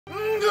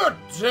Good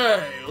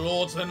day,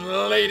 lords and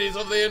ladies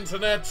of the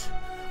internet.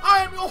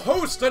 I am your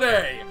host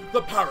today,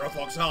 the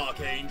Parafox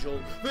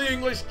Archangel, the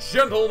English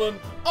gentleman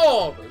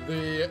of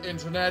the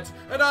internet,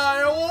 and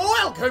I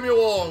welcome you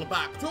all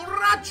back to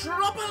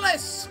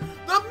Ratropolis,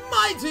 the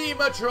mighty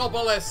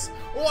metropolis,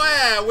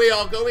 where we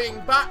are going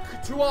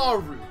back to our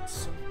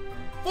roots.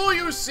 For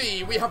you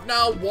see, we have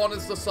now one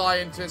as the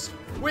scientist,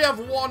 we have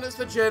one as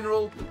the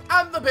general,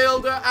 and the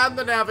builder, and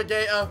the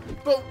navigator,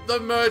 but the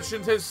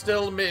merchant is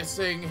still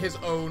missing his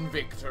own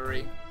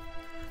victory.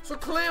 So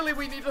clearly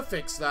we need to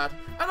fix that,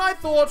 and I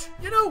thought,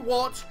 you know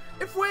what,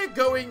 if we're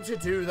going to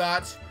do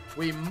that,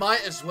 we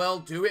might as well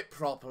do it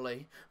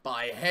properly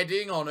by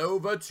heading on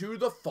over to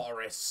the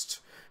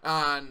forest,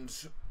 and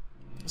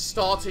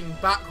starting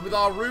back with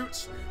our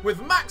roots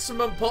with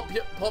maximum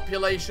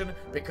population,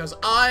 because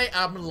I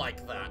am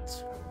like that.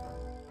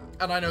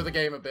 And I know the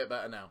game a bit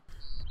better now.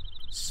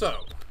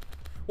 So,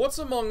 what's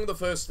among the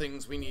first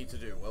things we need to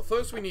do? Well,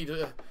 first we need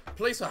to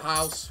place a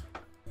house,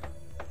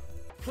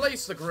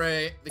 place the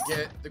grain.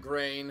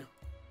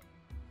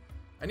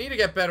 I need to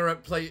get better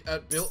at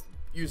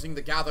using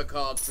the gather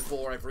cards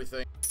before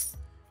everything.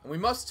 And we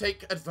must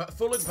take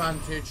full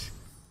advantage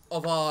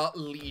of our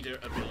leader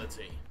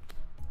ability.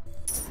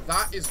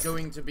 That is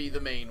going to be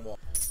the main one.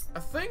 I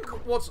think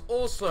what's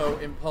also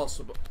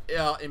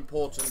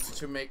important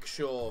to make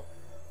sure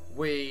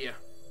we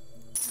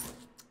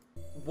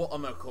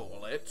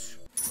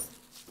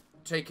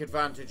take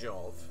advantage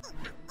of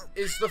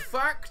is the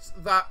fact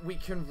that we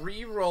can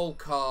re-roll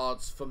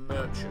cards for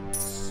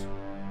merchants.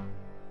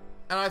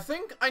 And I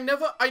think I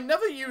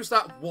never used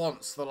that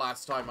once the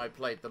last time I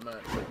played the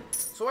merchant.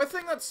 So I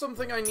think that's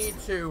something I need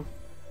to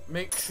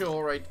make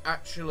sure I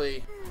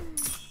actually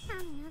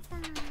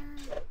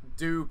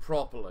do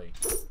properly.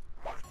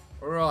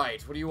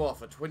 Right, what do you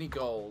offer? 20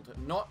 gold.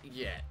 Not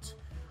yet.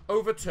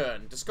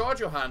 Overturn. Discard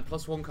your hand,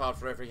 plus 1 card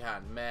for every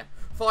hand. Meh.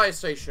 Fire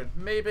station.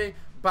 Maybe.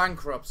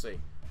 Bankruptcy.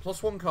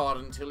 Plus 1 card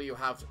until you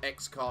have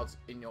 6 cards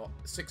in your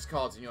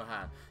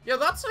hand. Yeah,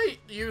 that's a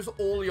use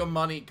all your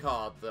money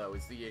card, though,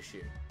 is the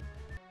issue.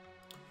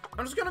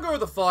 I'm just gonna go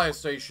with the fire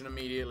station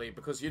immediately,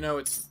 because, you know,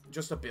 it's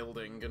just a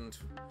building, and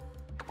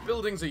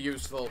buildings are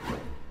useful.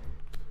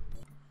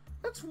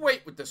 Let's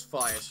wait with this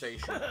fire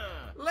station.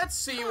 Let's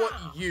see what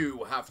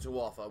you have to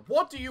offer.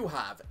 What do you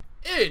have?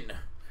 In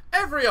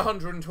every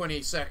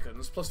 120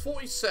 seconds, plus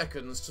 40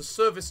 seconds to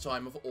service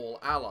time of all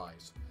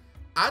allies.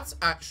 That's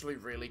actually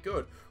really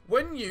good.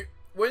 When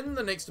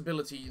the next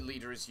ability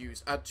leader is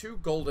used, add 2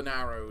 golden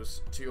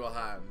arrows to your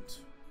hand.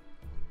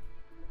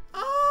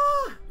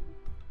 Ah!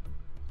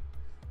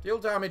 Deal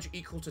damage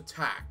equal to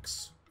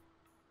tax.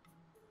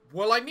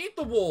 Well, I need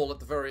the wall at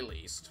the very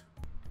least.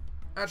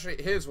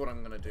 Actually, here's what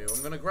I'm gonna do.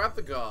 I'm gonna grab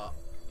the guard,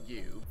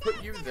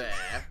 put you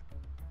there.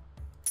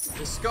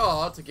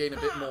 Discard to gain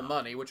a bit more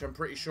money, which I'm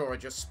pretty sure I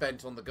just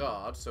spent on the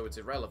guard, so it's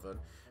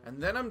irrelevant.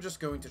 And then I'm just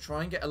going to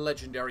try and get a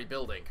legendary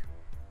building.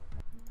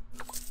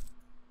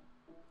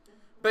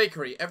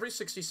 Bakery, every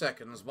 60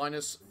 seconds,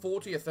 minus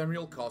 40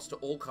 ethereal cost to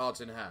all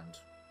cards in hand.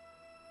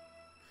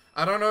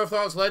 I don't know if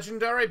that was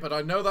legendary, but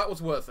I know that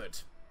was worth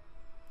it.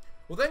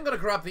 We're then going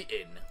to grab the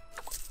inn.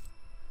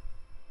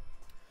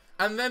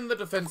 And then the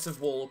defensive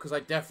wall, because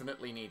I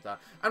definitely need that.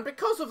 And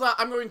because of that,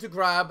 I'm going to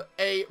grab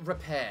a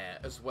repair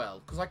as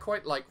well. Because I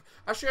quite like...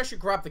 Actually, I should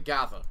grab the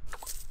gather.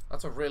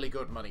 That's a really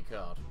good money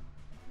card.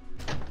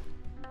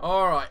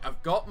 Alright,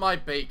 I've got my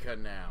baker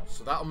now.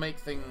 So that'll make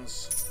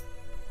things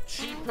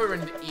cheaper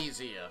and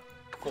easier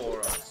for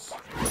us.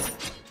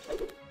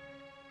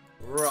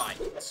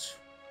 Right.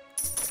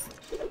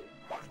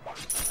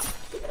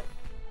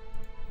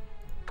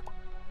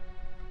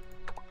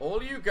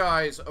 All you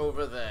guys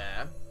over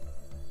there...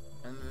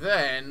 And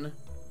then,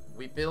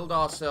 we build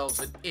ourselves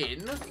an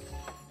inn,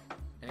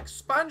 an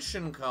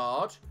expansion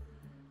card.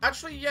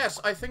 Actually, yes,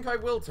 I think I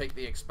will take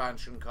the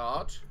expansion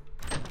card.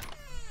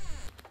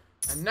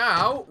 And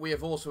now, we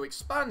have also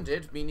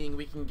expanded, meaning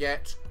we can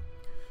get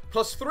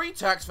plus 3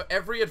 tax for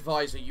every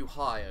advisor you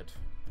hired.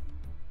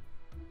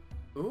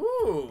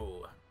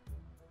 Ooh.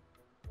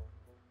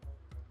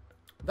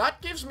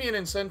 That gives me an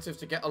incentive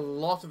to get a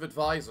lot of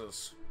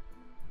advisors.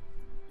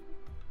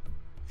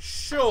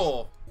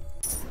 Sure.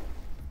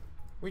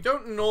 We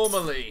don't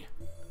normally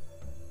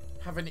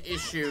have an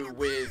issue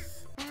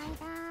with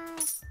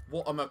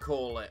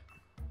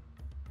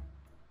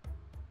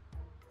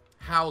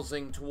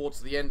housing towards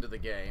the end of the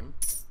game.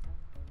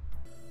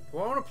 Do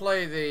I want to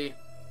play the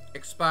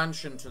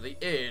expansion to the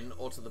inn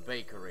or to the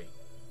bakery?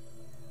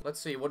 Let's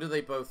see, what do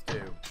they both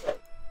do?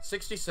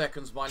 60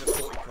 seconds minus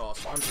 40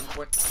 cost,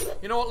 120.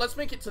 You know what, let's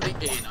make it to the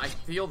inn. I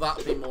feel that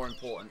would be more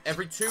important.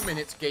 Every 2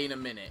 minutes, gain a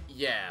minute.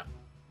 Yeah.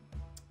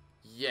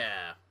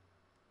 Yeah.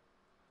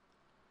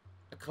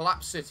 A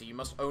collapsed city, you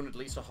must own at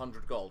least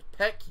 100 gold.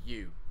 Peck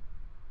you.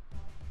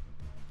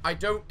 I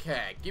don't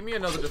care. Give me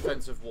another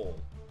defensive wall.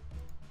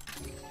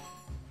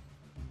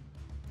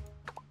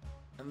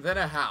 And then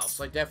a house.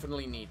 I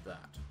definitely need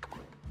that.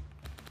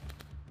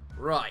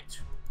 Right.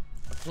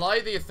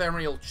 Apply the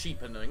ethereal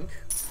cheapening.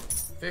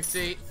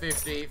 50,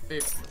 50,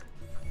 50.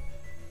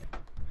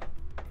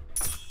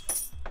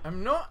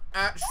 I'm not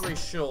actually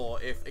sure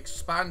if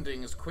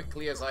expanding as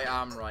quickly as I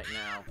am right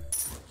now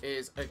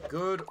is a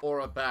good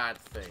or a bad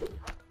thing.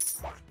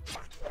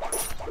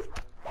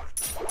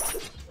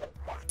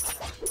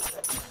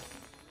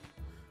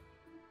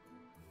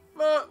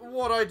 But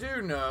what I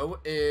do know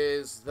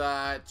is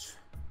that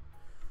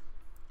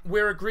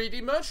we're a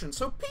greedy merchant,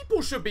 so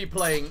people should be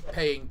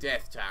paying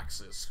death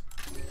taxes.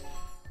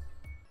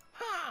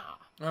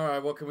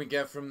 Alright, what can we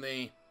get from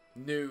the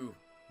new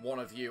one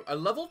of you? A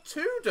level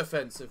 2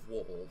 defensive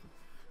wall.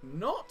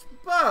 Not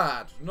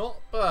bad, not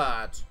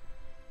bad.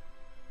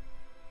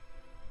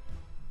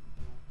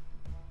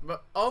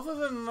 But other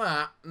than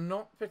that,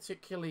 not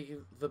particularly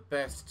the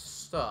best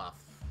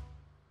stuff.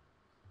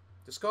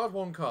 Discard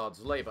 1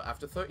 card's labor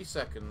after 30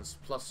 seconds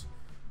plus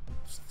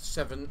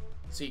 70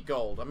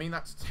 gold. I mean,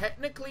 that's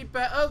technically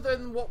better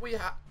than what we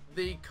have,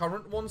 the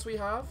current ones we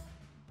have.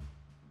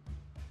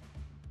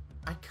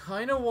 I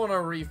kind of want to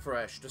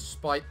refresh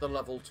despite the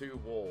level 2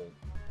 wall.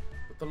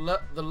 But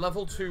the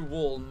level 2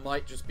 wall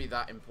might just be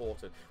that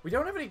important. We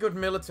don't have any good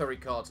military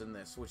cards in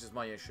this, which is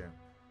my issue.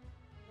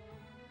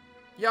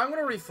 Yeah, I'm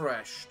going to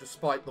refresh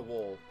despite the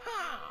wall.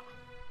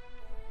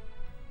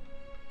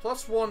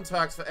 +1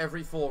 tax for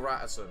every 4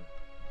 Ratterson.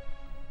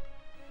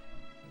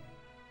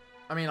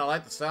 I mean, I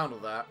like the sound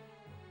of that.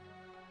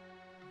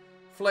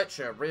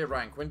 Fletcher, rear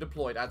rank. When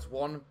deployed, adds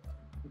 1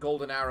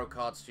 golden arrow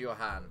cards to your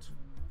hand.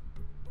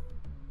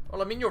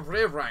 Well, I mean, your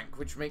rear rank,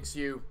 which makes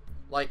you,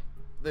 like,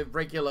 the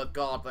regular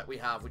guard that we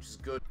have, which is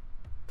good.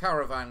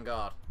 Caravan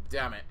guard.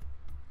 Damn it.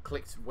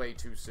 Clicked way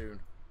too soon.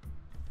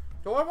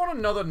 Do I want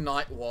another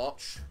night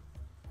watch?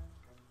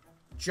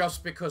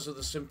 Just because of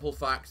the simple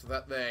fact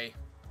that they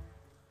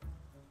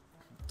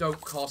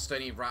don't cost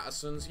any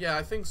Rattersons? Yeah,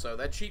 I think so.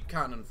 They're cheap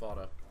cannon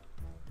fodder.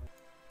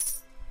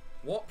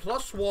 What?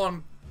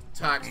 +1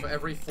 tax for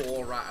every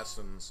 4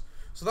 Rattersons.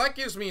 So that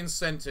gives me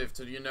incentive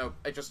to, you know,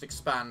 just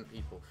expand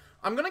people.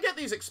 I'm gonna get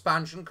these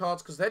expansion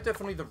cards because they're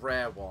definitely the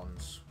rare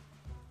ones.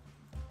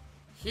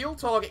 Heal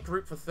target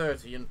group for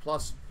 30 and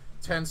plus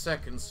 10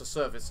 seconds to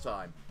service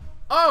time.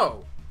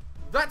 Oh!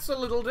 That's a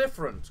little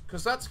different,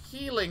 because that's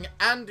healing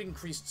and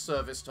increased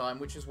service time,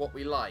 which is what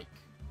we like.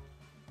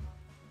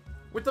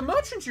 With the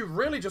merchant, you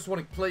really just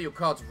want to play your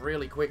cards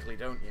really quickly,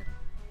 don't you?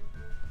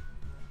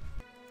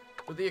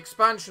 But the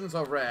expansions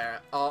are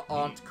rare,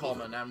 aren't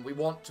common, and we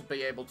want to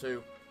be able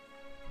to...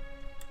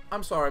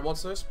 I'm sorry,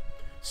 what's this?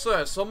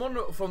 Sir, someone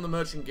from the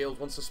Merchant Guild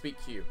wants to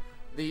speak to you.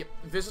 The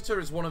visitor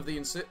is one of the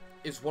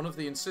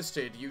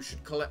insisted you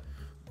should collect...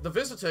 The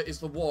visitor is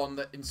the one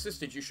that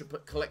insisted you should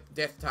collect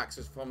death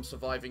taxes from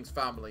surviving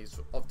families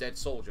of dead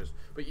soldiers,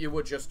 but you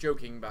were just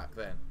joking back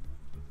then.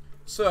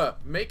 Sir,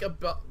 make a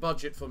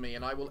budget for me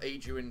and I will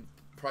aid you in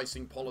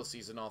pricing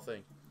policies in our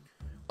thing.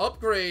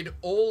 Upgrade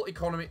all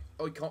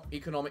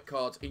economic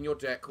cards in your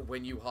deck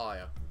when you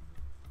hire.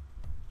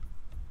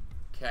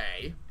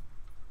 Okay.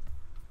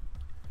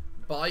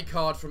 Buy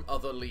card from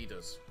other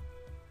leaders.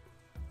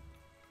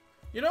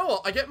 You know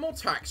what? I get more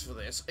tax for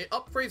this. It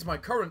upgrades my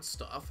current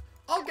stuff.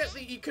 I'll get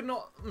the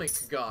economic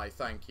guy,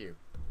 thank you.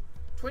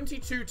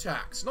 22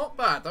 tax. Not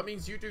bad. That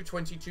means you do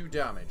 22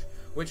 damage.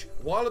 Which,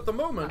 while at the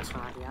moment,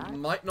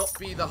 might not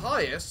be the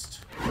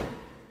highest.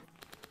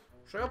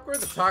 Should I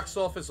upgrade the tax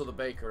office or the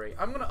bakery?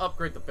 I'm going to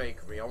upgrade the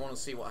bakery. I want to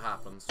see what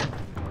happens.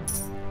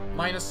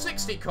 Minus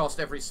 60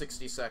 cost every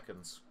 60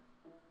 seconds.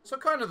 So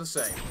kind of the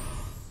same.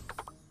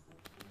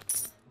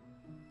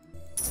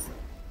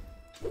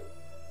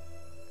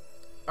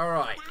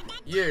 Alright.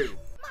 You.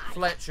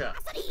 Fletcher.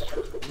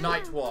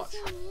 Night Watch.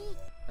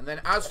 And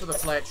then as for the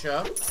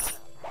Fletcher...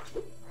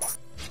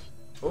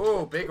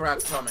 Oh, big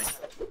rat's coming.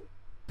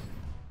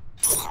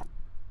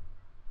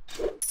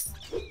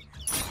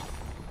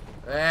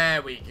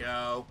 There we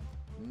go.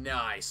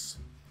 Nice.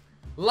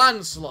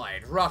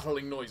 Landslide.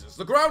 Rattling noises.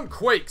 The ground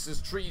quakes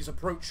as trees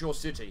approach your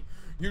city.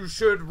 You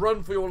should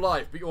run for your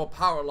life, but you are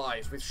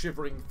paralyzed with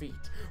shivering feet.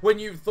 When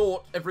you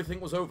thought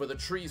everything was over, the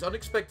trees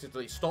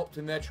unexpectedly stopped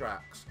in their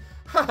tracks.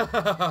 Ha ha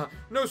ha ha!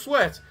 No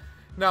sweat!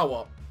 Now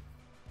what?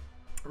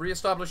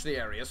 Re-establish the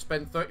area,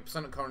 spend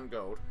 30% of current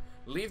gold,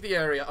 leave the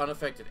area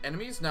unaffected.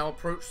 Enemies now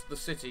approach the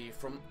city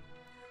from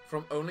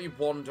only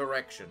one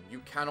direction. You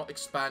cannot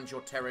expand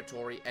your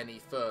territory any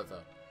further.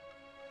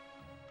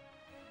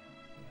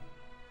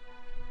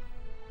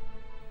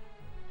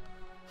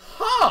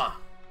 Huh!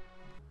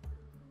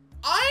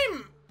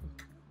 I'm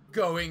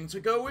going to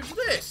go with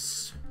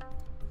this.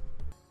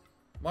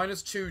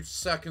 Minus 2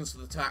 seconds to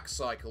the tax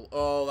cycle.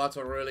 Oh, that's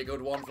a really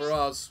good one for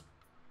us.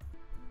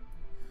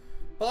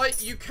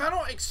 But you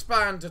cannot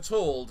expand at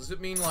all. Does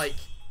it mean, like,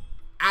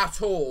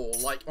 at all?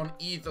 Like, on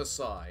either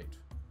side?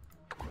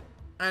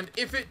 And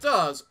if it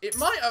does,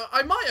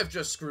 I might have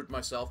just screwed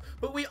myself.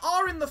 But we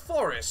are in the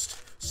forest,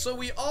 so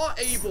we are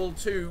able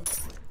to,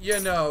 you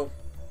know,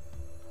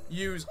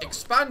 use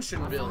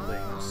expansion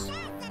buildings.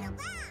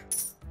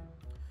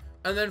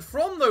 And then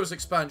from those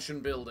expansion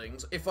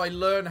buildings, if I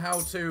learn how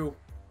to...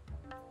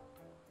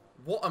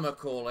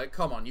 whatchamacallit,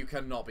 come on, you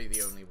cannot be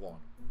the only one.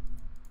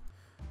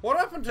 What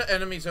happened to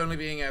enemies only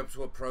being able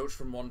to approach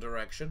from one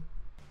direction?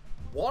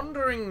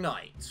 Wandering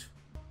Knight.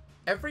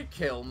 Every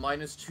kill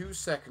minus 2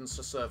 seconds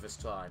to service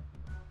time.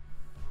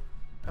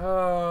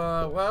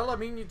 Well, I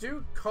mean, you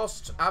do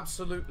cost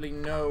absolutely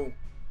no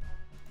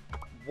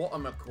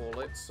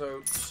whatchamacallit,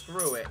 so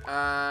screw it.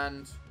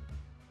 And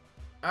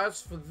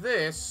as for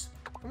this,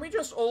 can we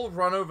just all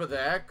run over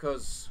there?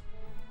 Because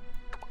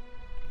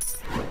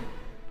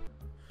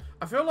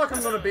I feel like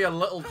I'm going to be a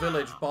little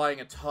village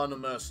buying a ton of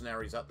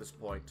mercenaries at this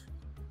point.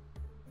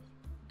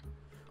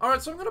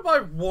 Alright, so I'm going to buy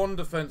one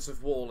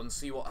defensive wall and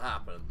see what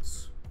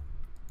happens.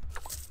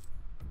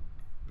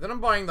 Then I'm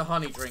buying the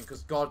honey drink,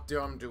 because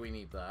goddamn do we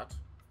need that.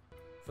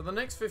 For the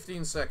next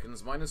 15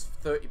 seconds, minus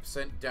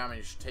 30%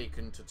 damage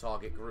taken to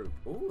target group.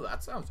 Ooh,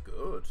 that sounds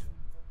good.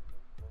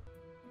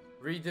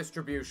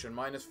 Redistribution,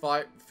 minus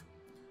 5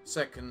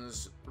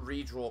 seconds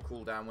redraw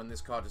cooldown when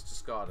this card is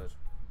discarded.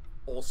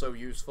 Also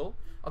useful.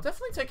 I'll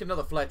definitely take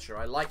another Fletcher.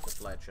 I like the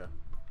Fletcher.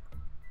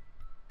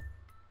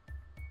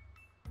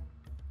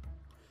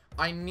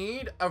 I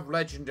need a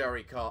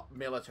legendary card,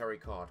 military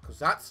card, because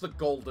that's the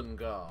Golden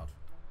Guard.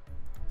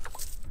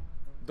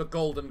 The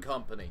Golden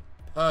Company.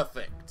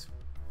 Perfect.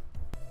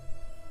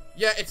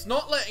 Yeah, it's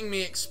not letting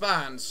me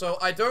expand, so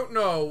I don't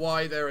know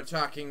why they're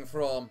attacking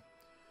from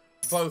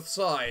both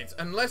sides.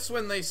 Unless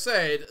when they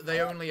said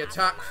they only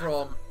attack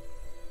from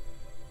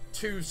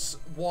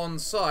one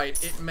side,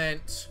 it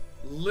meant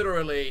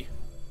literally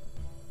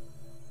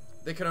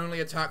they can only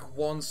attack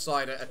one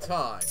side at a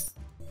time.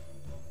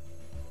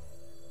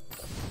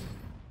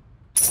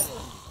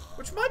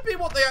 Which might be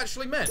what they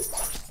actually meant.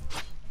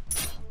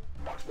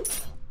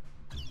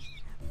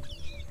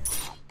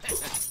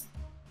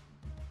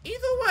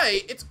 Either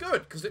way, it's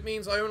good, because it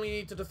means I only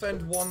need to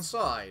defend one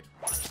side.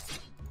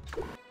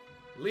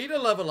 Leader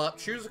level up,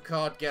 choose a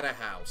card, get a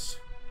house.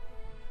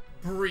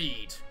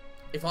 Breed.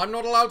 If I'm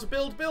not allowed to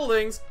build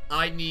buildings,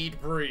 I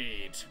need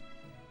breed.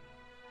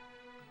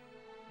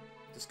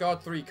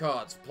 Discard 3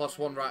 cards, plus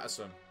 1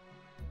 Ratterson.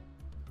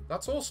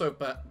 That's also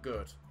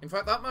good. In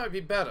fact, that might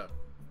be better.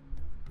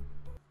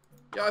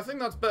 Yeah, I think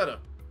that's better.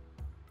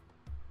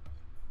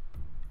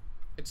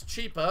 It's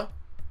cheaper.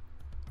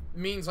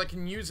 Means I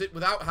can use it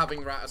without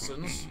having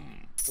Rattersons,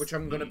 which are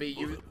going to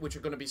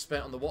be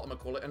spent on the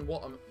whatchamacallit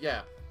and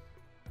yeah.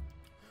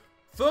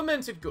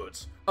 Fermented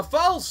goods. A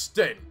foul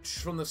stench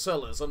from the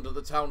cellars under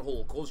the town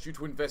hall caused you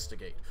to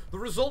investigate. The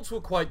results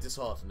were quite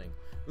disheartening.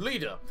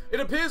 Leader, it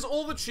appears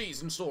all the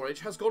cheese in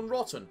storage has gone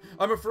rotten.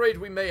 I'm afraid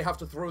we may have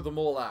to throw them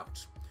all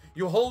out.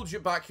 You hold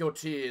back your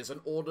tears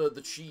and order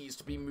the cheese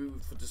to be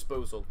moved for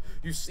disposal.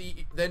 You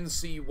then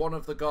see one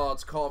of the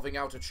guards carving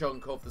out a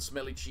chunk of the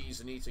smelly cheese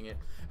and eating it.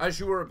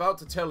 As you were about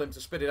to tell him to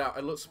spit it out,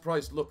 a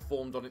surprised look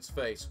formed on its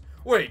face.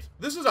 Wait,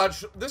 this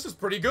is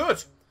pretty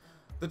good.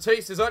 The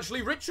taste is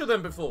actually richer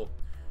than before.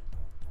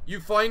 You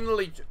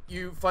finally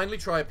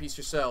try a piece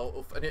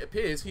yourself, and it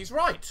appears he's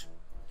right.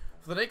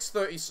 For the next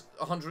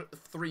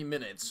 103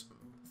 minutes,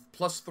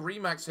 plus 3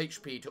 max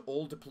HP to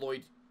all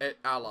deployed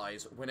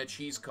allies when a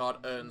cheese card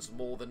earns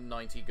more than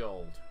 90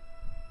 gold.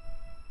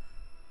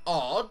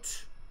 Odd.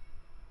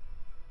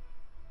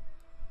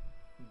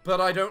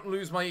 But I don't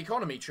lose my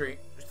economy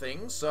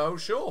thing, so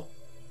sure.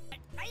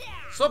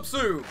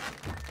 Subsu!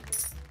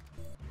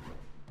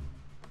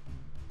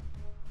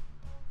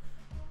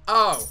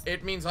 Oh,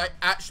 it means I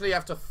actually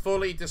have to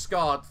fully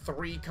discard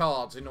 3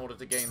 cards in order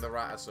to gain the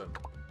Ratterson.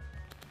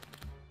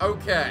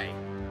 Okay.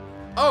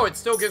 Oh, it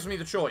still gives me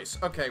the choice.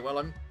 Okay,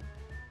 well,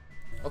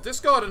 I'll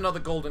discard another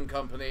Golden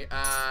Company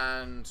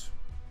and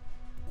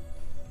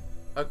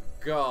a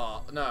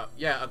guard. No,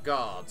 yeah, a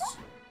guards.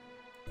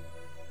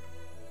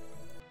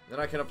 Then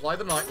I can apply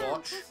the Night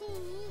Watch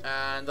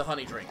and the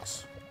honey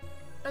drinks.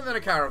 And then a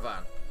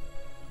caravan.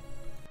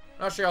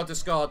 Actually, I'll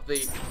discard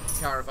the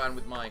caravan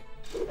with my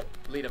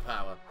leader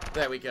power.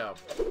 There we go.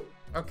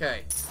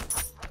 Okay.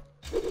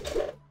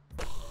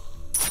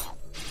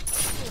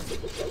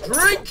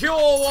 Drink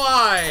your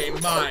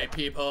wine, my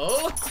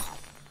people!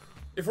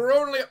 If we're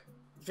only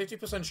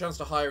 50% chance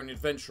to hire an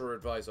adventurer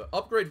advisor.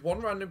 Upgrade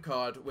 1 random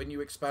card when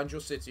you expand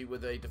your city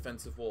with a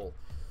defensive wall.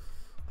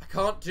 I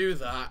can't do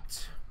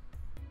that.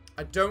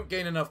 I don't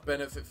gain enough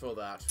benefit for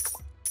that.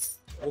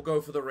 We'll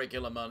go for the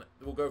regular money.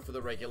 We'll go for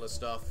the regular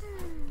stuff.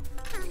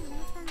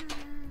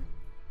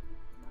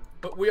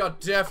 But we are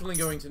definitely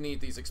going to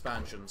need these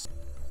expansions.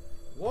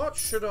 What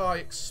should I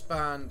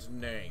expand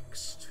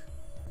next?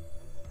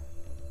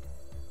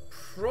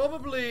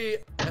 Probably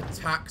a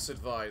tax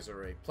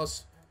advisory.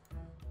 Plus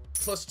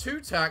 2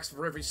 tax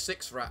for every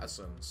 6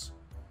 Rattersons.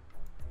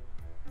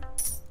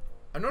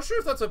 I'm not sure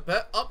if that's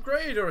a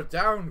upgrade or a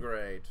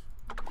downgrade.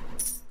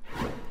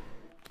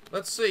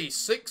 Let's see.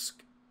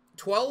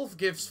 12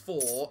 gives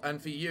 4,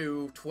 and for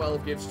you,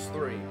 12 gives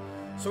 3.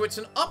 So it's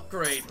an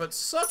upgrade, but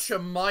such a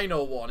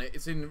minor one,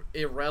 it's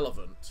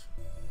irrelevant.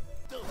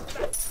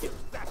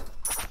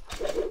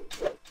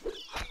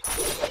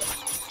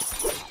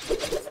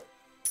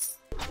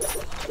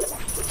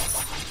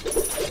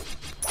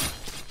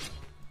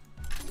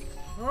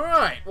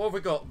 Alright, what have we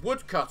got?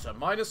 Woodcutter,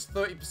 minus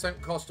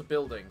 30% cost of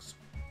buildings.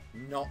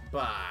 Not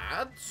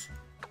bad.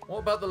 What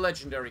about the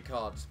legendary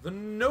cards? The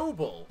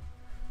Noble.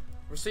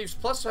 Receives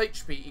plus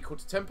HP equal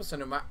to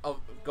 10%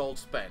 of gold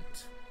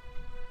spent.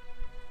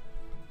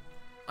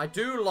 I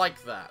do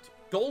like that.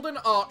 Golden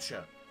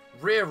Archer.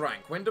 Rear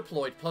rank. When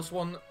deployed,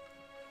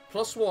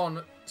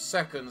 +1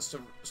 seconds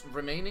to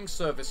remaining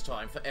service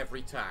time for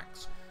every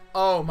tax.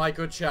 Oh, my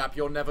good chap,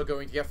 you're never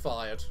going to get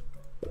fired.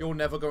 You're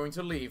never going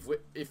to leave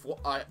if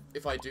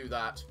I do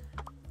that.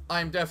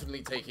 I'm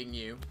definitely taking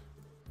you.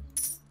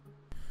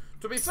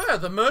 To be fair,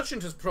 the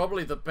merchant is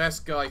probably the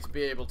best guy to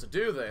be able to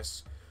do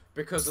this.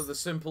 Because of the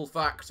simple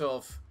fact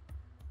of,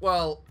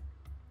 well,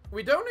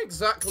 we don't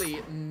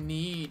exactly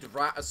need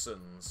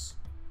Ratisons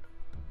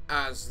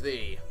as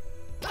the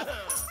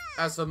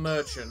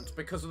merchant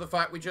because of the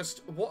fact we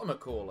just,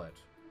 whatchamacallit?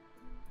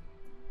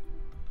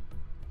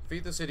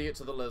 Feed this idiot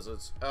to the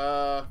lizards.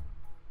 Plus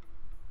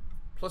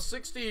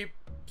 60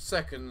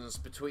 seconds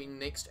between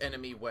next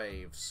enemy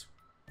waves.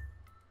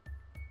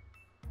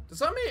 Does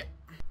that mean...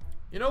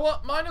 You know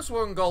what?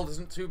 -1 gold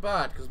isn't too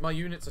bad, because my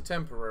units are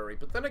temporary.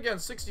 But then again,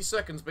 60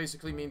 seconds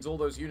basically means all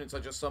those units I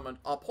just summoned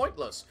are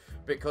pointless,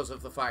 because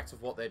of the fact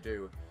of what they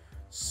do.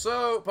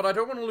 So, but I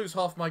don't want to lose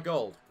half my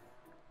gold,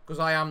 because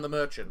I am the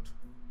merchant.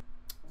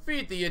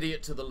 Feed the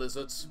idiot to the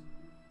lizards.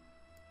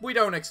 We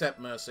don't accept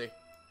mercy.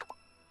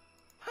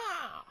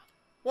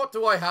 What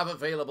do I have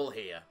available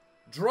here?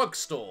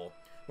 Drugstore.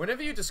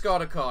 Whenever you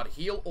discard a card,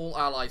 heal all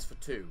allies for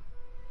 2.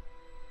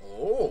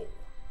 Oh.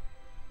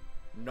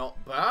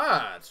 Not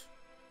bad.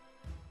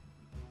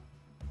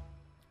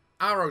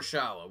 Arrow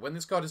Shower. When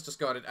this card is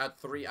discarded, add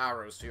 3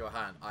 arrows to your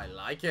hand. I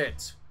like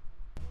it.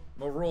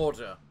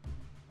 Marauder.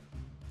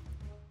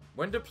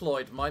 When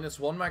deployed,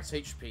 -1 max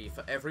HP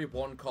for every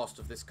 1 cost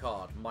of this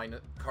card.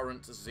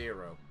 Current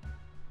 0.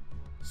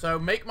 So,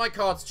 make my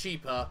cards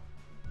cheaper.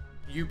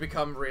 You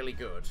become really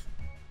good.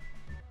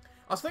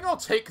 I think I'll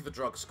take the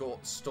drugstore.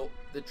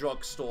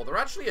 They're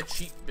actually a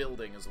cheap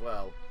building as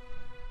well.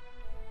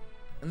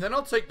 And then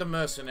I'll take the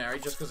Mercenary,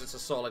 just because it's a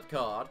solid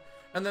card.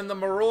 And then the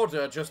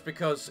Marauder, just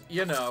because,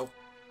 you know,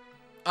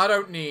 I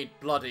don't need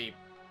bloody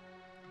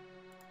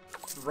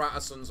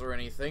Ratisons or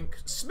anything.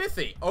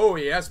 Smithy! Oh,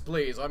 yes,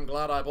 please. I'm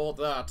glad I bought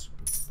that.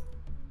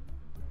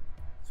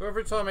 So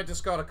every time I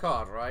discard a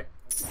card, right?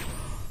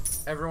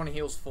 Everyone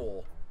heals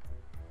 4.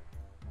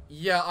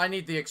 Yeah, I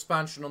need the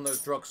expansion on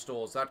those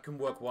drugstores. That can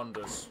work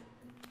wonders.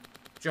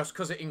 Just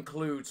because it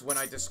includes when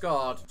I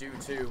discard due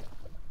to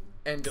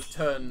end of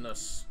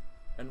turnness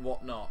and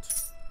whatnot.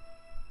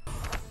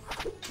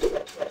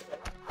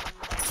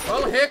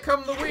 Well, here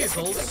come the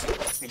weasels.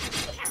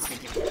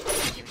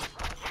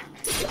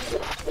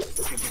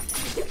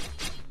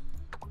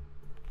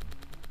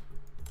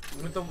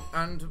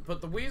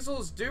 But the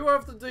weasels do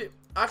have the...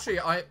 Actually,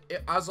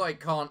 as I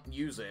can't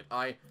use it,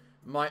 I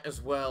might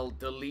as well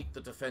delete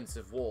the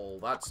defensive wall.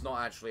 That's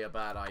not actually a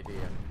bad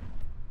idea.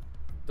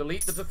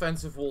 Delete the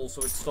defensive wall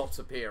so it stops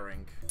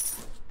appearing.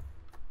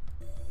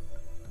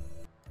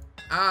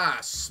 Ah,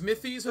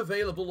 Smithy's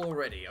available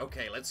already.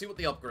 Okay, let's see what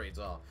the upgrades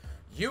are.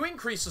 You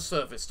increase the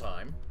service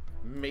time,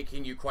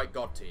 making you quite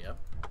god tier.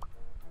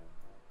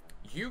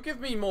 You give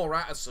me more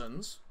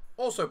Ratisons,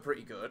 also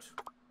pretty good.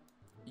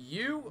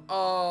 You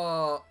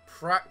are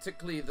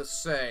practically the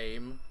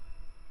same,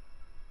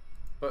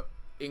 but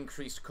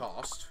increased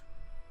cost.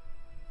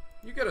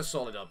 You get a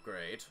solid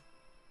upgrade.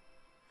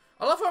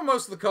 I love how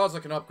most of the cards I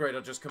can upgrade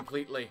are just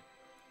completely...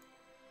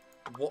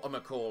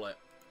 whatchamacallit.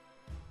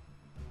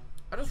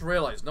 I just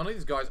realized none of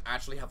these guys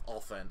actually have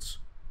offense.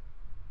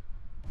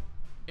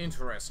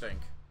 Interesting.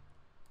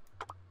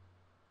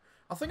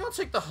 I think I'll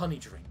take the honey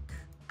drink.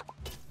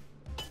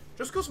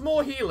 Just because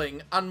more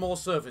healing and more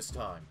service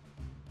time.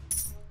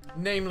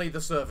 Namely,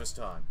 the service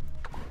time.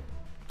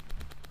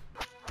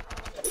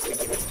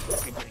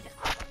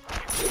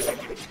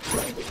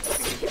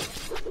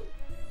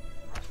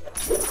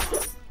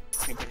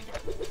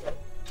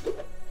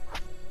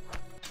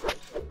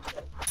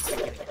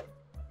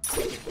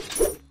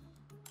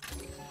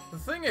 The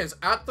thing is,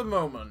 at the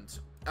moment,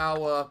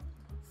 our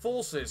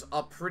forces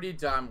are pretty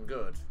damn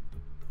good.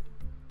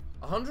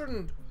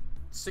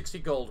 160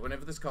 gold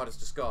whenever this card is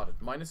discarded.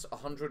 Minus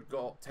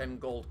 110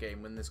 gold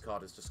gain when this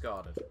card is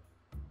discarded.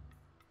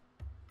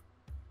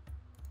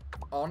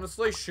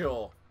 Honestly,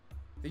 sure.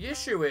 The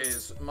issue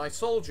is, my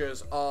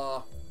soldiers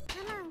are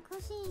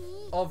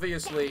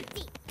obviously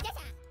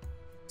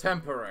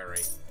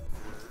temporary.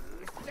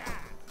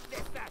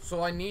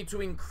 So I need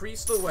to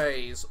increase the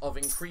ways of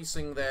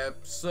increasing their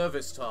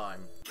service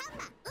time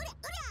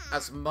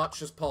as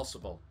much as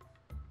possible.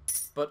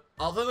 But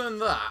other than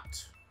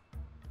that,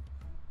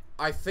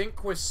 I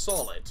think we're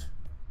solid.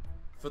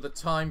 For the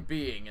time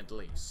being, at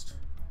least.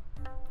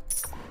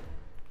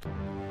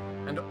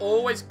 And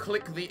always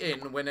click the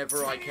in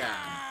whenever I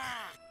can.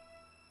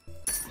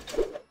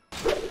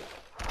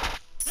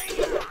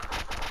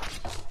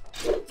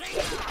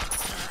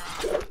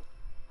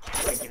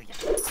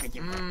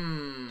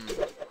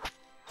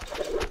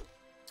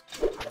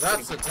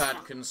 That's a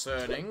tad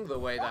concerning, the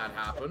way that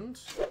happened.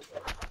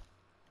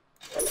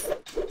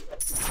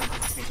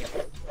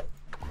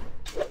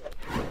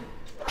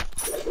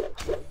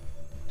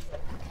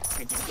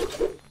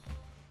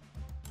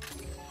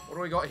 What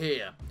do we got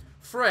here?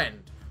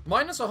 Friend.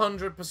 Minus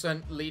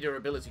 100% leader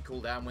ability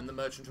cooldown when the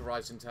merchant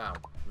arrives in town.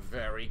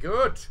 Very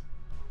good.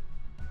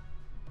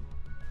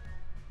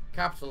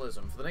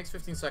 Capitalism. For the next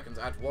 15 seconds,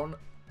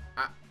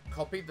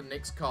 copy the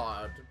next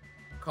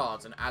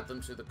cards and add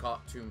them to the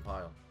cartoon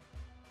pile.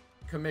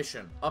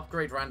 Commission.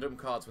 Upgrade random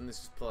cards when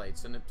this is played.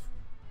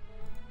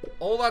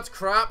 All that's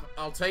crap.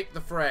 I'll take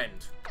the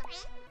friend.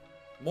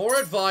 More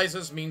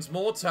advisors means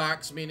more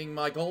tax, meaning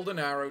my golden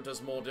arrow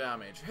does more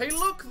damage. Hey,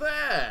 look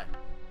there!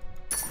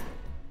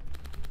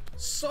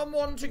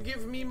 Someone to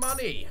give me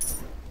money.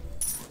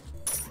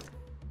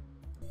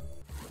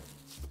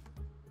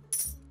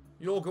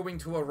 You're going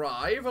to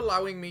arrive,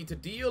 allowing me to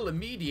deal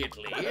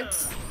immediately.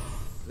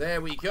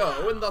 There we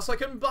go, and thus I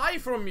can buy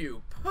from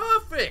you.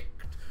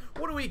 Perfect!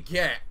 What do we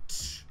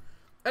get?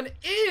 An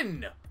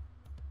inn!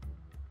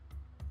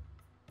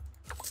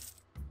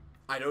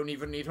 I don't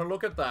even need to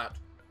look at that.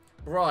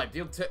 Bribe.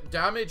 Deal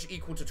damage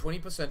equal to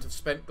 20% of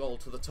spent gold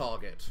to the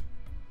target.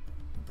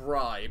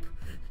 Bribe.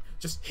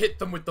 Just hit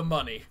them with the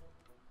money.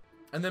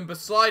 And then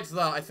besides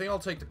that, I think I'll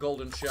take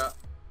the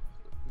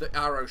the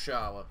arrow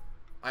shower.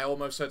 I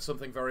almost said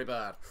something very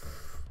bad.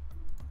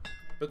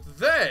 But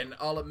then,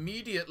 I'll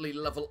immediately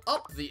level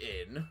up the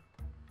inn,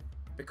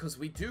 because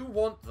we do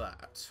want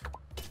that.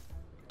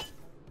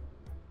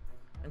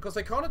 And because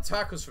they can't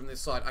attack us from this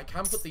side, I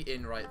can put the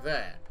inn right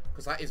there,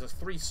 because that is a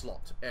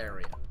 3-slot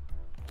area.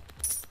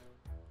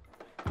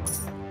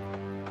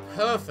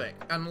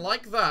 Perfect. And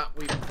like that,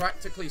 we've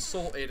practically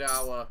sorted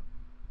our...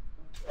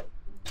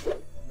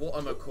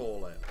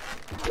 whatchamacallit.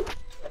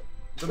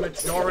 The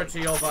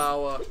majority of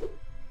our...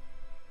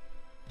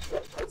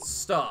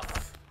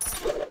 stuff.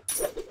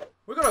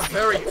 We've got a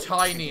very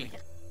tiny...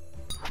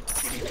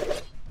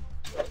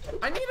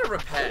 I need a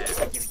repair.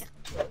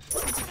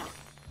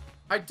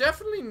 I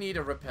definitely need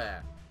a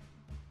repair.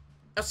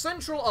 A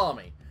central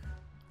army.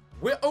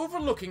 We're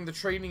overlooking the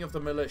training of the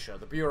militia.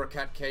 The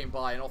bureaucrat came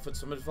by and offered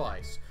some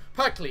advice.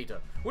 Pack leader,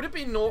 would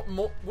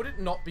it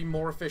not be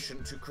more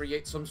efficient to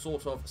create some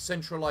sort of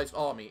centralized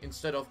army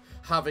instead of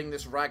having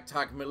this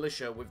ragtag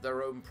militia with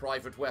their own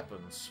private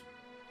weapons?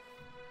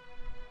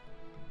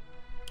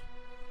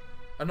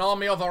 An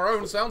army of our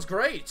own sounds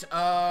great.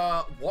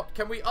 What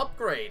can we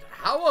upgrade?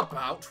 How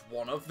about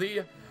one of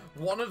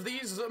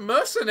these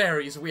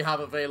mercenaries we have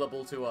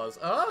available to us?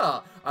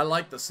 Ah, I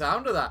like the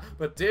sound of that.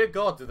 But dear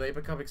God, do they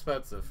become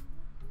expensive?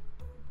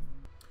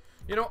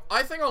 You know,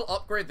 I think I'll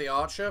upgrade the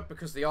archer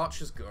because the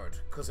archer's good.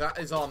 Because that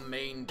is our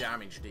main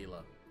damage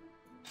dealer.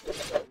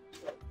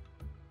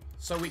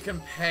 So we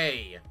can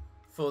pay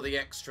for the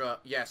extra...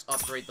 Yes,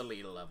 upgrade the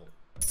leader level.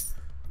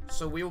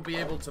 So we will be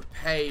able to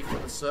pay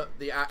for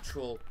the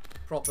actual...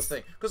 proper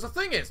thing. Because the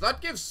thing is, that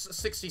gives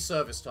 60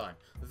 service time.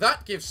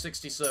 That gives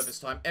 60 service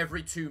time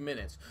every 2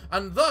 minutes.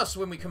 And thus,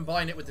 when we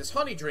combine it with this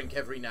honey drink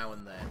every now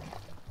and then,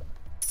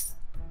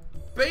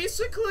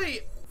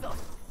 basically,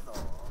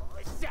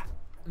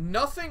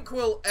 nothing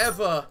will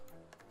ever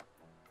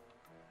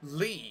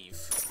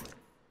leave.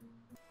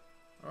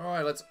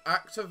 Alright, let's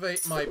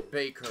activate my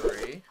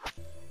bakery.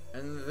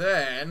 And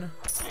then,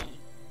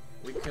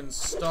 we can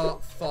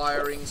start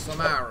firing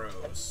some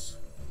arrows.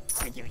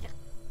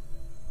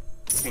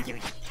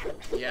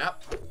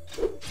 Yep.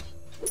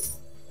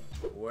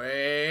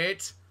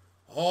 Wait.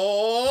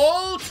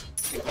 Hold.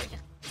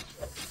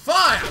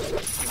 Fire.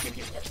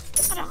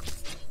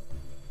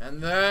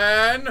 And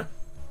then...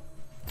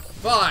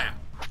 fire.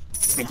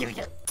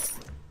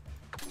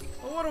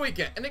 Well, what do we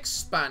get? An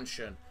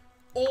expansion.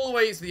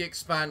 Always the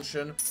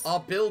expansion.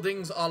 Our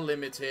buildings are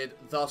limited,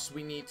 thus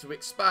we need to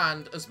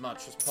expand as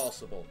much as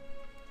possible.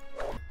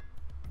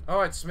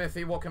 Alright,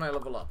 Smithy, what can I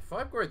level up? If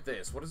I upgrade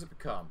this, what does it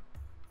become?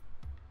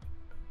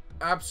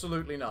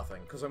 Absolutely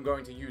nothing, because I'm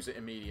going to use it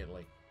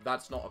immediately.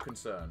 That's not a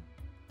concern.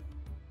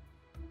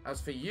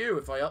 As for you,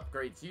 if I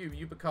upgrade you,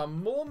 you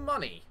become more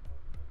money.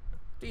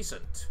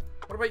 Decent.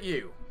 What about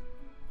you?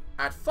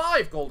 Add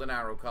 5 golden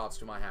arrow cards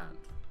to my hand.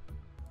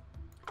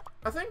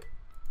 I think...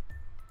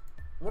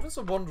 what does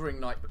a wandering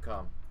knight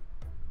become?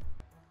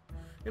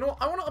 You know what?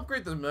 I want to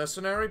upgrade the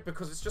mercenary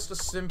because it's just a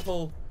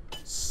simple,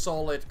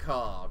 solid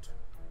card.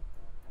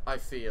 I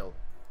feel.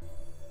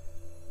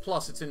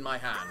 Plus, it's in my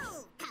hand.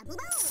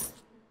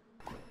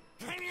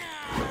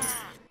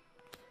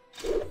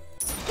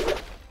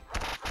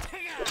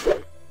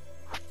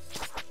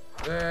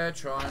 They're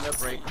trying to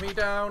break me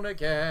down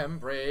again,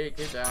 break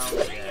it down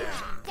again.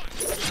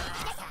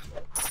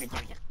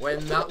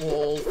 When that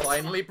wall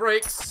finally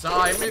breaks,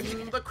 I'm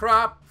in the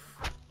crap.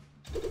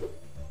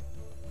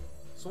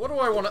 So what do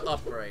I want to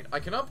upgrade? I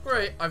can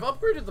upgrade... I've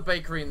upgraded the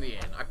bakery and the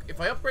inn. If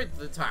I upgrade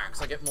the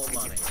tax, I get more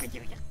money.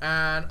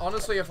 And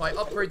honestly, if I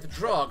upgrade the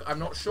drug, I'm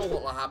not sure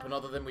what will happen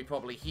other than we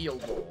probably heal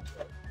more.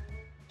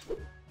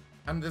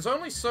 And there's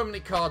only so many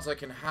cards I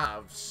can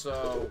have,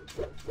 so...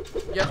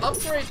 yeah,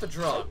 upgrade the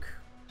drug.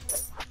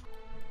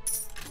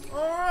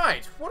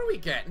 Alright, what do we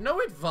get?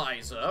 No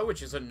advisor,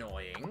 which is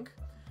annoying.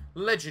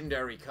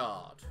 Legendary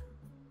card.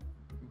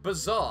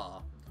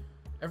 Bizarre.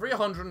 Every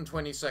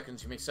 120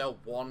 seconds, you may sell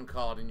 1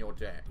 card in your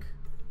deck.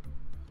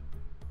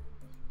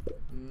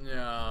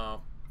 No.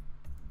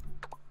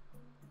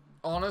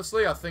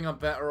 honestly, I think I'm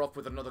better off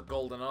with another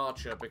golden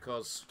archer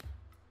because,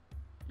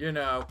 you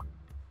know,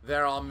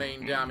 they're our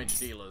main damage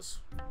dealers.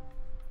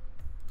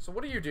 So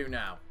what do you do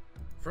now?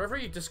 For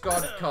every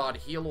discarded card,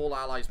 heal all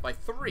allies by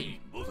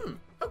 3.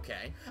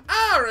 Okay.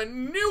 Ah, a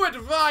new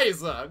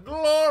advisor!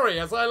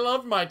 Glorious! I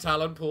love my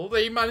talent pool.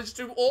 They manage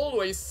to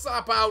always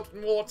sap out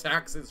more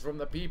taxes from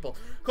the people.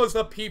 Because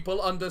the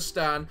people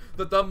understand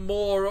that the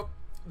more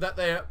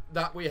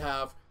that we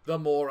have, the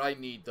more I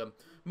need them.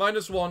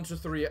 -1 to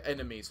 3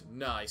 enemies.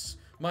 Nice.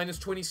 Minus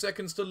 20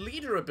 seconds to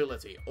leader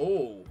ability.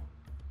 Oh.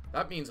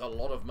 That means a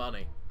lot of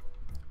money.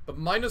 But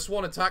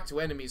 -1 attack to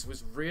enemies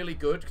was really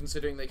good,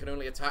 considering they can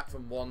only attack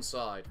from one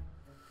side.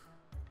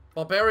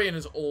 Barbarian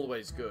is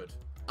always good.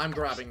 I'm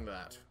grabbing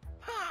that.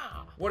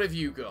 What have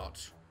you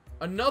got?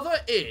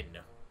 Another inn.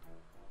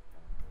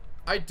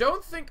 I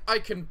don't think I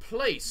can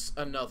place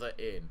another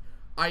inn.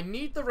 I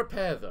need the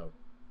repair, though.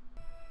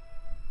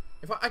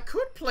 If I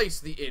could place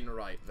the inn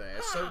right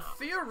there, so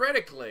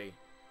theoretically,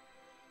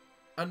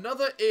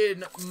 another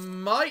inn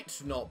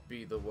might not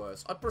be the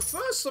worst. I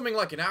prefer something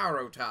like an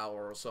arrow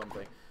tower or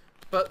something.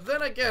 But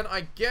then again,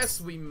 I guess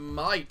we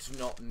might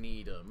not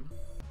need them.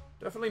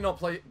 Definitely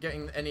not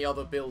getting any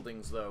other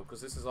buildings, though,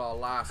 because this is our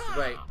last...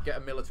 Wait, get a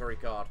military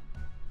card.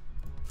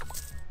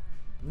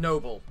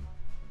 Noble.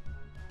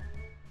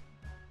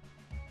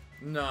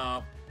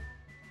 No.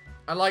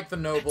 I like the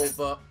noble,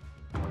 but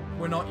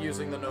we're not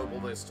using the noble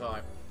this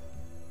time.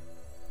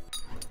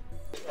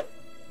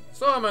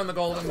 Summon the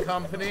Golden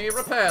Company,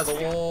 repair the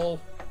wall.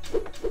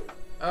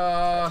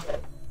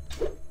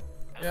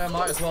 Yeah,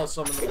 might as well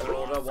summon the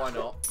Marauder, why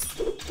not?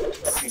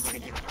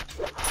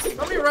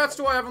 How many rats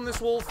do I have on this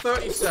wall?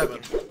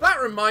 37. That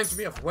reminds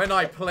me of when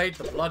I played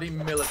the bloody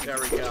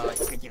military guy.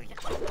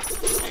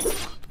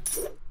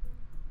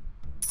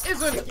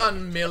 Isn't a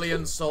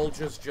million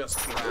soldiers just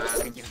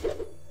grand?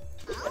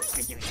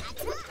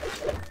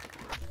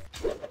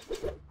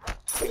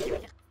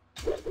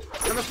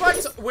 And the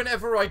fact that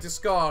whenever I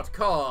discard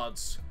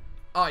cards,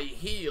 I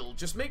heal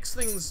just makes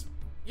things,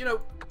 you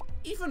know,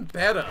 even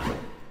better.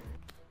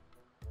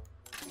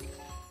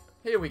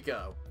 Here we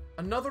go.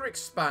 Another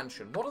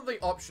expansion. What are the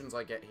options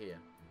I get here?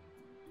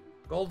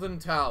 Golden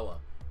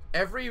Tower.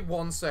 Every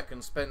 1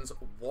 second spends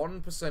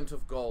 1%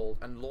 of gold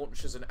and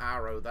launches an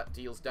arrow that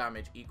deals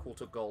damage equal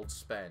to gold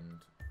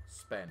spent.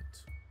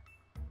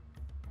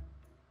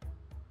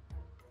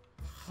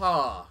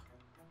 Ha.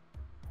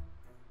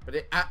 But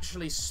it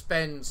actually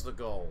spends the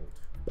gold.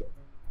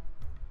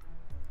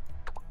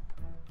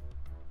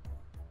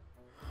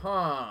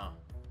 Huh. I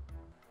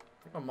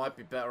think I might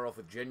be better off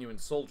with genuine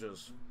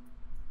soldiers.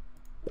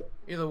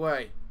 Either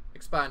way,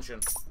 expansion.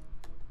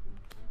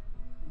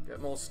 Get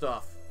more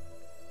stuff.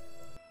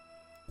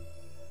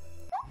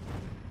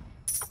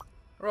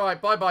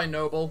 Right, bye-bye,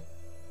 noble.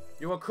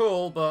 You are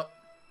cool, but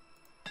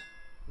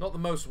not the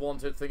most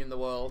wanted thing in the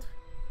world.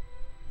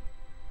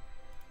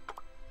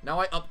 Now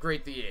I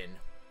upgrade the inn.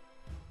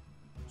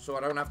 So I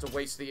don't have to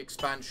waste the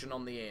expansion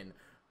on the inn.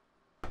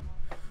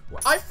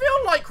 I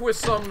feel like we're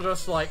some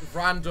just, like,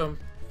 random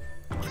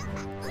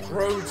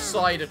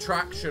roadside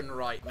attraction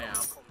right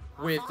now.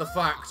 With the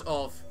fact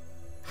of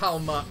how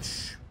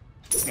much...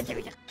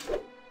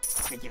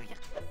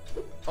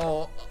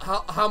 or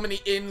how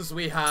many inns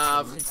we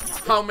have,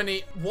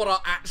 what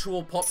our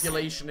actual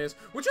population is.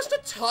 We're just a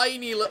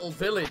tiny little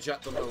village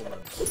at the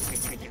moment.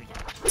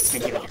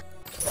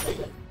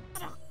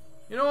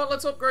 You know what,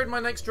 let's upgrade my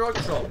next drug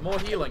shop. More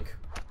healing.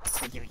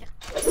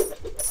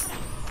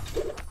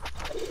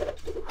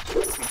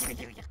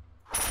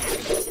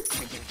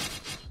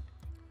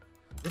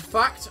 The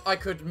fact I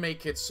could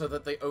make it so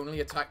that they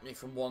only attack me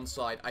from one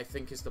side, I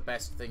think is the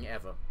best thing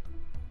ever.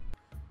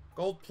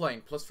 Gold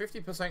plane, plus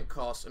 50%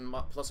 cost and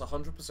plus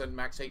 100%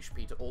 max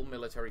HP to all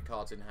military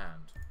cards in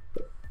hand.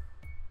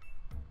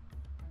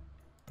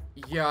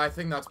 Yeah, I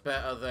think that's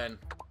better than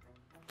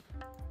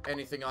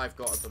anything I've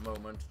got at the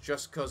moment.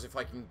 Just because if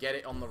I can get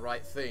it on the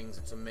right things,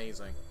 it's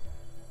amazing.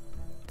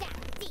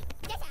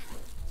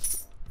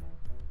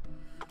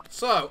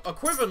 So,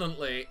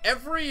 equivalently,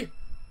 every...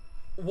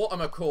 what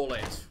am I call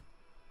it?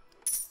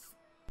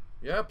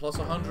 Yeah, plus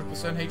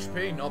 100%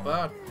 HP, not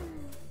bad.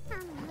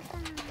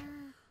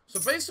 So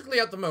basically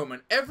at the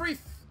moment, every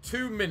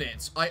 2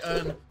 minutes, I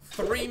earn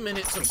 3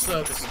 minutes of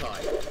service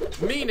time.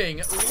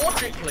 Meaning,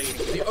 logically,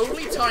 the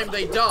only time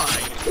they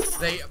die,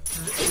 we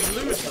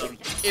lose them,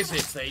 is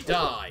if they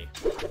die.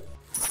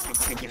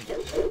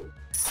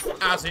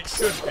 As it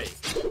should be.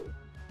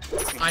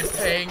 I'm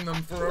paying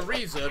them for a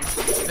reason,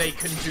 they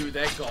can do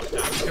their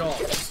goddamn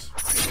jobs.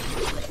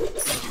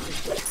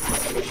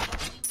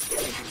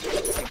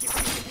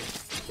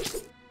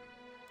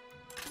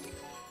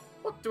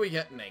 What do we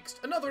get next?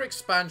 Another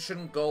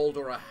expansion, gold,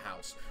 or a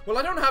house? Well,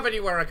 I don't have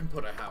anywhere I can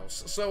put a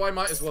house, so I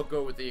might as well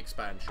go with the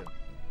expansion.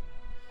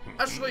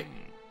 Actually,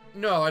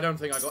 no, I don't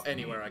think I got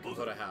anywhere I can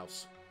put a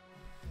house.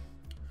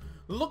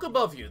 Look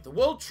above you. The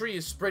world tree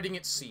is spreading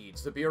its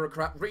seeds. The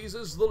bureaucrat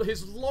raises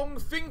his long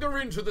finger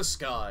into the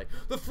sky.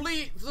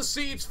 The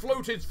seeds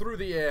floated through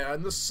the air,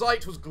 and the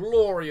sight was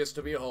glorious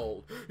to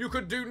behold. You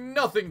could do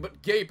nothing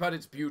but gape at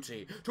its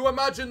beauty. To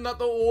imagine that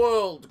the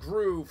world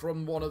grew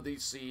from one of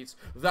these seeds,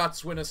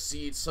 that's when a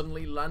seed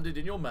suddenly landed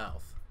in your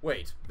mouth.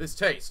 Wait, this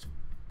taste.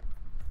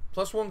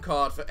 +1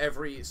 card for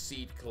every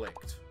seed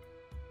clicked.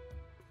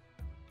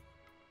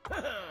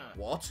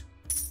 What?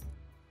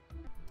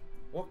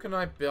 What can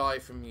I buy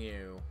from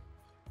you?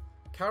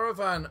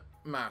 Caravan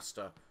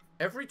Master.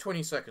 Every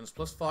 20 seconds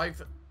plus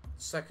 5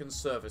 seconds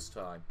service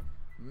time.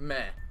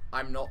 Meh.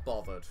 I'm not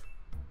bothered.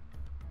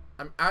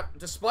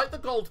 Despite the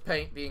gold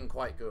paint being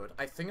quite good,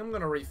 I think I'm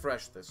going to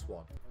refresh this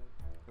one.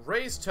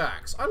 Raise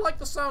tax. I like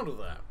the sound of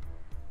that.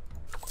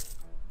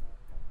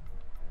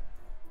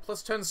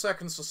 Plus 10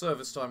 seconds for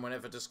service time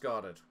whenever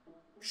discarded.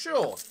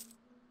 Sure.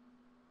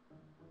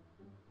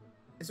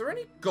 Is there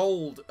any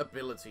gold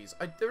abilities?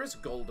 There is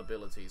gold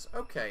abilities.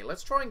 Okay,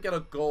 let's try and get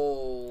a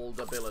gold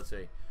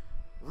ability.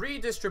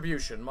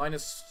 Redistribution,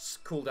 minus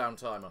cooldown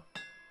timer.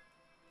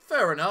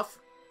 Fair enough.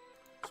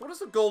 So what does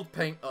the gold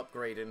paint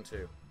upgrade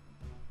into?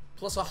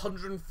 Plus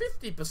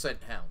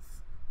 150%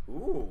 health.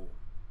 Ooh,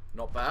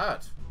 not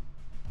bad.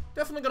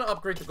 Definitely going to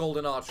upgrade the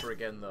golden archer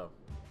again, though.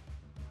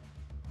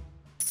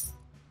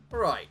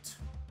 Right.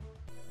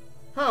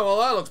 Oh, well,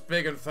 that looks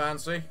big and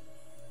fancy.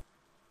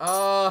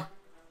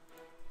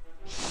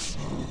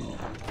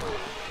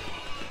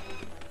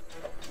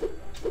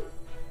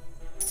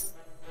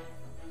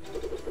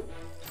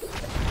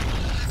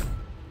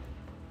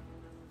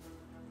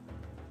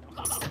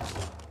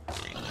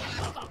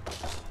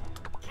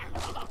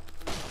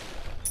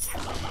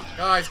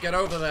 Guys, get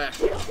over there.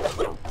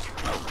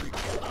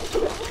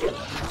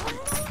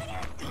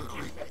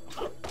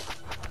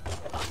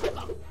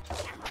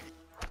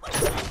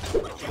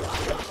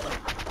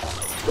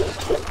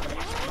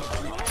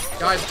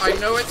 Guys, I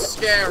know it's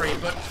scary,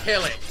 but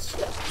kill it.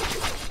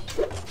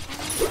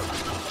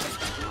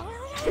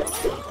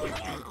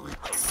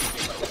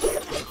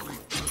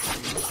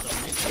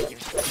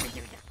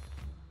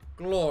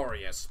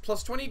 Glorious.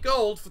 Plus 20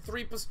 gold for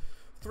 3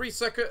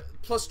 second.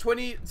 Plus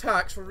 20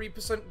 tax for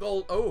 3%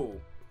 gold.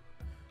 Oh.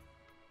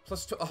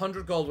 Plus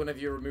 100 gold whenever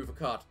you remove a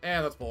card.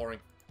 That's boring.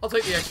 I'll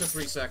take the extra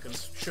 3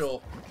 seconds.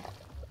 Sure.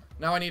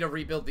 Now I need to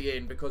rebuild the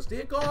inn because,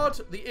 dear God,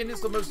 the inn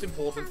is the most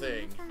important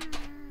thing.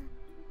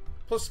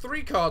 Plus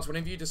 3 cards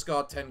whenever you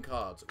discard 10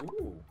 cards.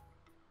 Ooh.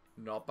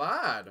 Not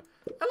bad.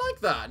 I like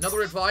that.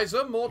 Another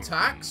advisor, more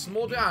tax,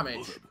 more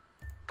damage.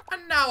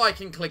 And now I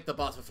can click the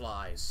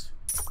butterflies.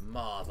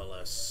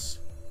 Marvelous.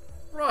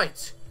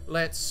 Right.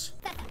 Let's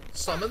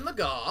summon the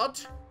guard.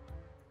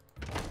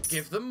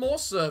 Give them more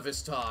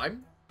service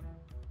time.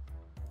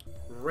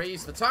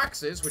 Raise the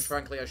taxes, which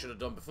frankly I should have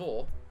done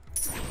before.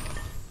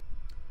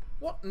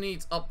 What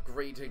needs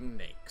upgrading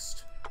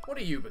next? What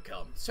do you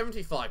become?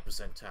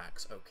 75%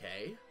 tax.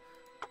 Okay.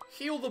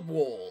 Heal the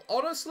wall.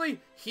 Honestly,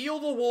 heal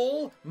the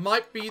wall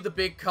might be the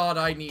big card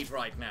I need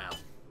right now.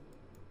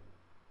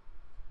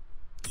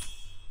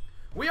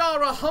 We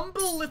are a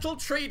humble little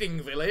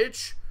trading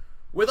village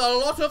with a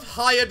lot of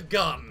hired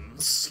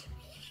guns.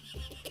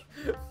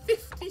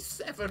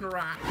 57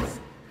 rats.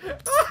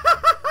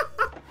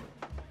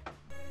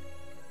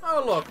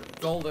 Oh look,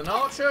 golden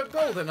archer,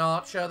 golden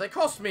archer. They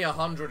cost me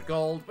 100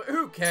 gold, but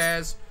who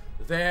cares?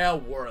 They're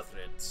worth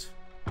it.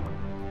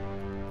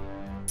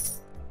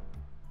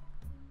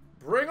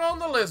 Bring on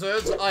the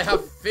lizards. I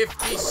have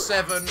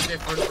 57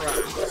 different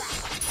rats.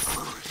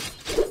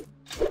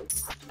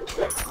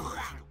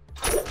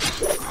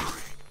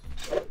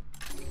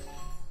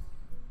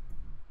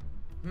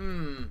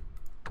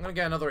 I'm gonna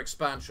get another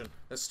expansion.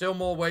 There's still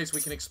more ways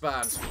we can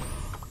expand.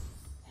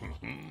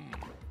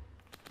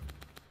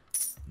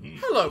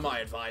 Hello, my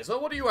advisor.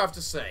 What do you have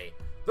to say?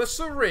 The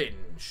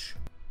syringe.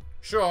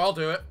 Sure, I'll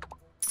do it.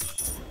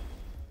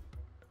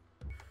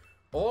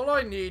 All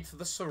I need for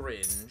the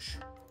syringe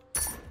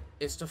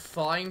is to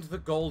find the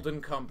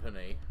Golden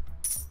Company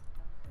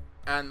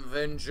and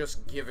then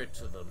just give it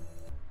to them.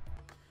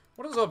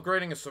 What does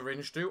upgrading a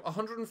syringe do?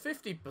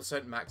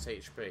 150% max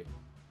HP.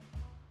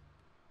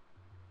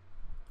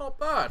 Not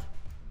bad.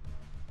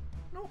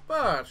 Not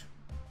bad.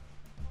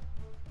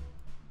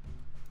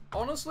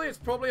 Honestly, it's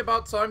probably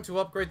about time to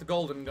upgrade the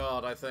Golden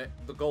Guard, I think.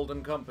 The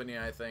Golden Company,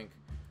 I think.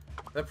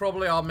 They're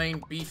probably our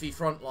main beefy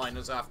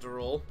frontliners, after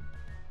all.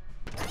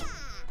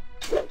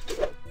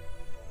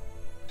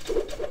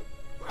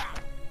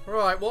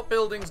 Right, what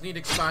buildings need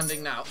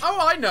expanding now? Oh,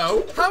 I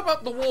know! How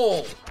about the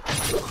wall?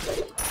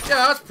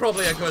 Yeah, that's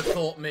probably a good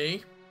thought,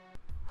 me.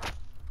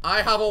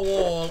 I have a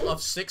wall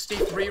of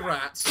 63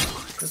 rats,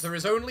 because there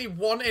is only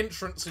one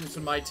entrance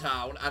into my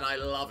town, and I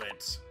love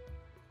it.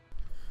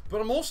 But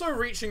I'm also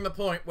reaching the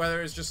point where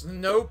there is just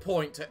no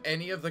point to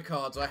any of the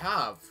cards I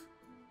have.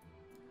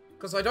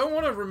 Because I don't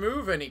want to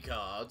remove any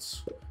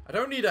cards. I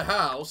don't need a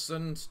house,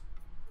 and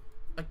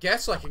I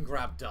guess I can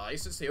grab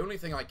dice. It's the only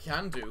thing I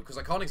can do, because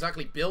I can't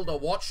exactly build a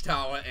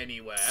watchtower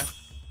anywhere.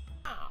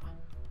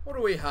 What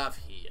do we have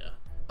here?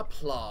 A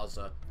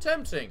plaza.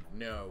 Tempting?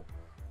 No.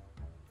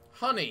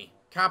 Honey.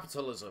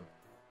 Capitalism.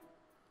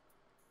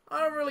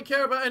 I don't really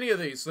care about any of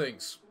these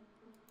things.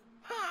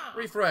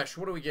 Refresh.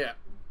 What do we get?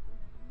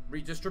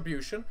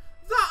 Redistribution.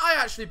 That I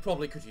actually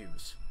probably could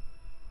use.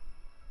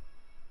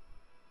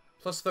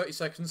 Plus 30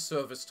 seconds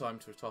service time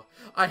to retire.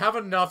 I have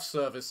enough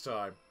service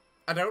time.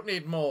 I don't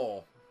need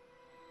more.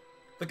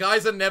 The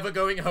guys are never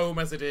going home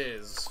as it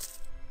is.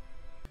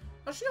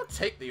 Actually, I'll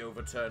take the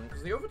overturn,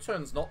 because the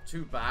overturn's not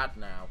too bad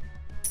now.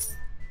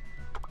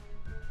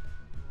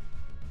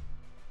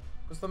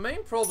 Because the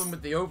main problem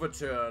with the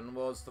overturn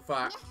was the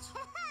fact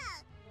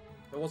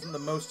there wasn't the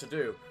most to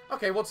do.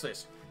 Okay, what's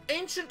this?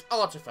 Ancient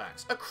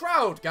artifacts. A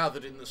crowd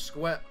gathered in the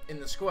square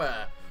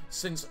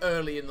since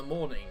early in the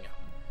morning.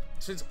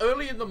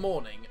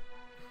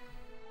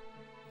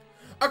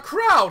 A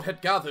crowd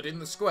had gathered in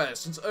the square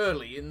since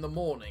early in the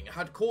morning,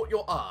 had caught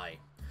your eye,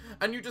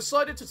 and you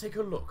decided to take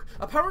a look.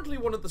 Apparently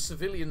one of the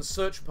civilian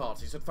search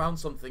parties had found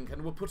something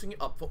and were putting it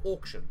up for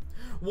auction.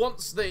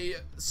 Once they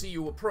see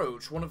you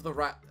approach, one of the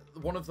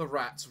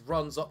rats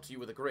runs up to you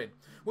with a grin.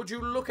 Would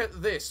you look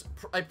at this?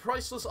 A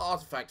priceless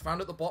artifact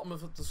found at the bottom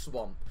of the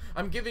swamp.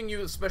 I'm giving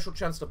you a special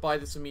chance to buy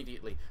this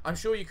immediately. I'm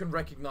sure you can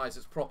recognize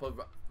its proper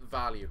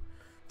value.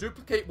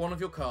 Duplicate one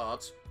of your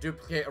cards.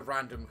 Duplicate a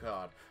random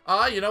card.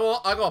 You know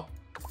what? I got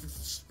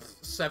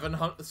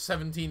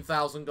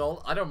 17,000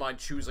 gold. I don't mind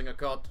choosing a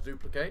card to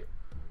duplicate.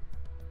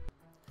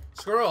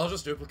 Screw it, I'll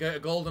just duplicate a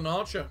golden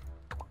archer.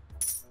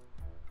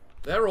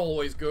 They're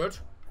always good.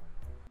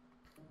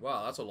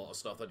 Wow, that's a lot of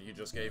stuff that you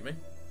just gave me.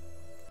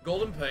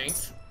 Golden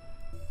paint.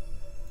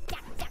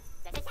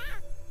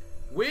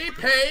 We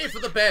pay for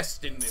the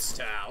best in this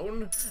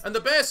town, and the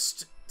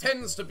best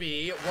tends to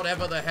be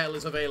whatever the hell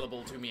is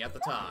available to me at the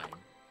time.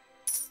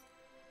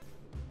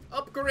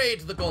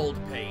 Upgrade the gold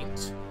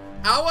paint.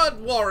 Our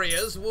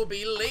warriors will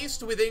be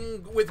laced with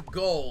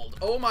gold.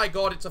 Oh my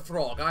god, it's a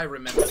frog. I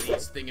remember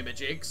these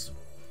thingamajigs.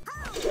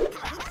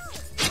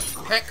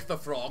 Peck the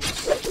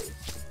frogs.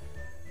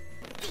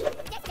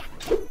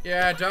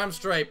 Yeah, damn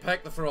straight.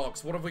 Peck the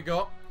frogs. What have we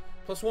got?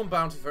 +1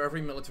 bounty for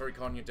every military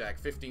card on your deck.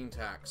 15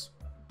 tax.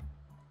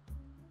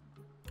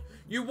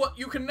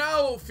 You can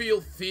now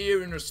feel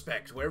fear and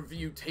respect wherever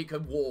you take a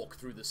walk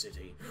through the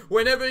city.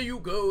 Whenever you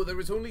go,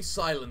 there is only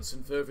silence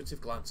and furtive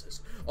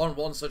glances. On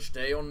one such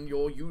day, on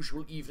your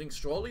usual evening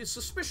stroll, a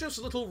suspicious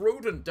little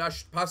rodent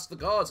dashed past the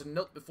guards and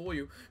knelt before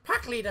you.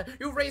 Pack leader,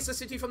 you raised the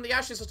city from the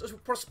ashes to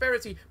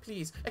prosperity.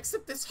 Please,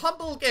 accept this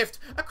humble gift,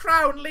 a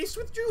crown laced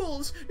with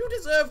jewels. You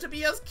deserve to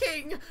be as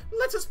king.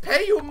 Let us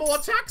pay you more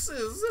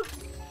taxes.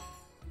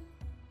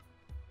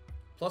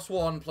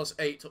 +1,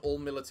 +8 to all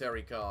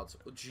military cards.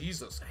 Oh,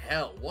 Jesus,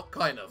 hell, what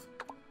kind of...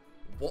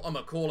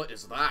 whatchamacallit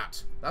is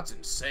that? That's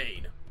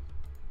insane.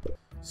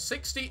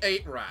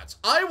 68 rats.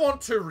 I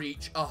want to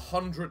reach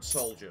 100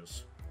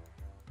 soldiers.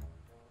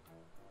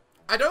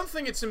 I don't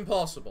think it's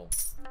impossible.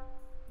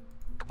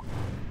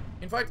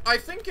 In fact, I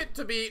think it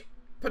to be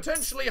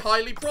potentially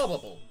highly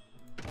probable.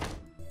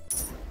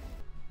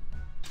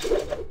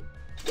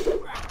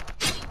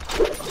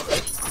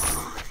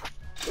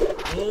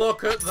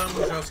 Look at them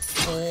just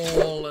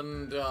fall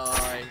and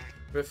die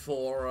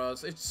before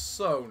us. It's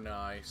so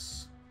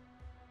nice.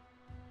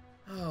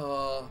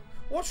 Oh,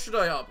 what should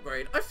I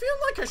upgrade? I feel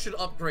like I should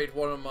upgrade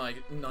one of my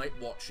night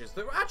watches.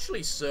 They're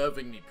actually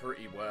serving me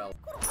pretty well.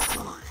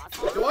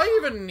 Do I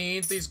even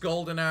need these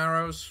golden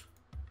arrows?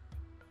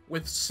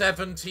 With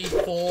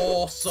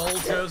 74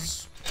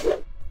 soldiers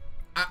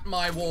at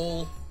my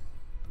wall.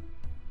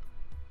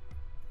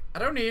 I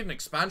don't need an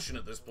expansion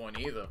at this point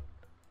either.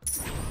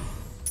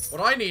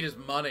 What I need is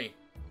money.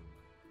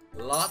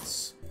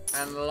 Lots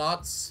and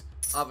lots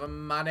of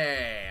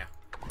money.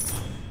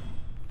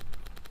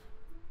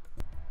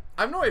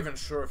 I'm not even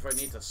sure if I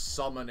need to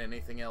summon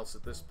anything else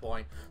at this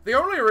point. The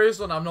only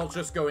reason I'm not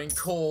just going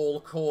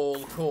call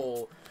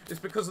is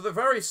because of the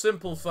very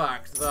simple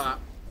fact that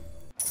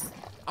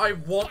I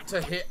want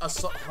to hit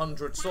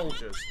 100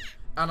 soldiers.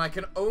 And I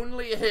can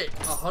only hit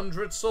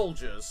 100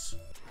 soldiers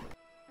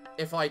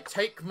if I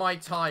take my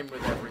time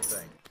with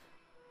everything.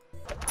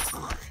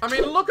 I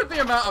mean, look at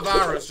the amount of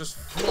arrows just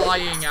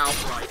flying out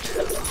right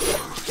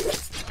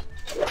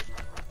now.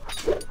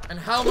 And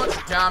how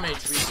much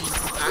damage we seem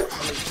to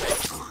actually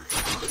take.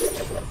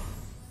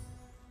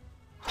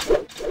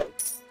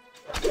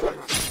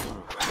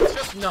 It's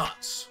just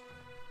nuts.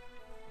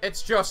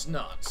 It's just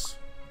nuts.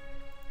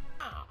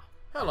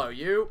 Hello,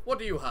 you. What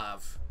do you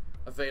have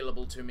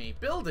available to me?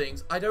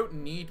 Buildings? I don't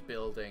need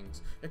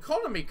buildings.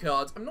 Economy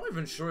cards? I'm not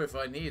even sure if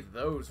I need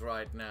those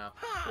right now.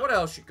 What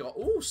else you got?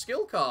 Ooh,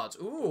 skill cards.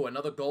 Ooh,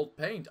 another gold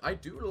paint. I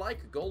do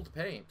like gold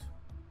paint.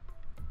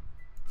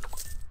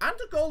 And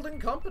a golden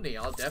company.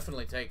 I'll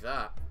definitely take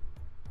that.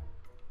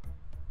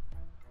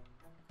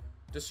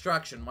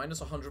 Distraction.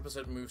 Minus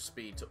 100% move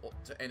speed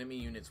to enemy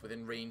units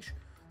within range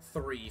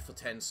 3 for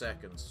 10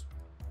 seconds.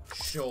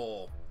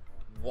 Sure.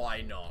 Why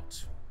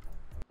not?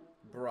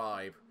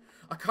 Bribe.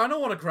 I kind of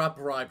want to grab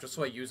Bribe just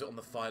so I use it on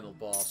the final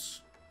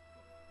boss.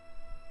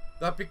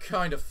 That'd be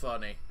kind of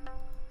funny.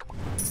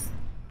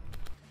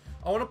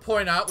 I want to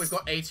point out we've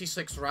got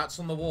 86 rats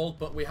on the wall,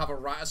 but we have a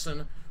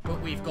ratison,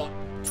 but we've got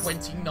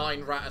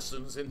 29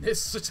 ratisons in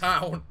this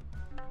town.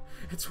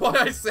 It's why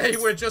I say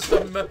we're just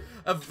a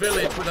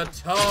village with a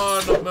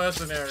ton of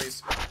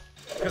mercenaries.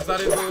 Because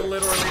that is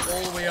literally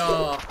all we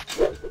are.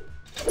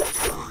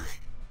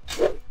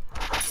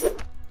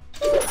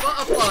 Ooh,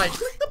 butterfly!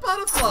 Click the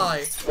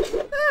butterfly!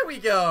 There we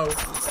go!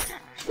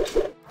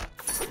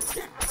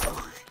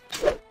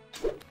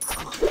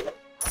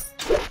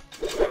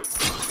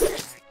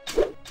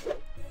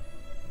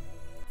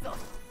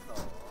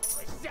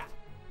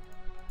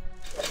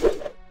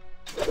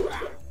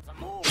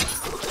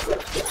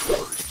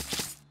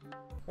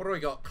 What do we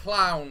got?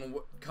 Clown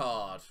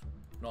card.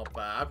 Not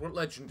bad. What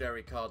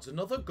legendary cards?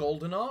 Another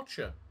golden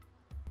archer.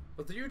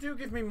 But you do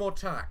give me more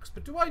tax.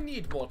 But do I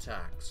need more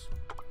tax?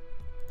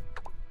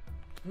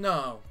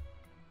 No.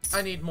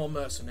 I need more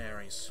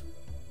mercenaries.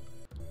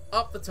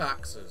 Up the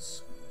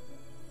taxes.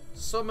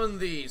 Summon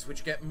these,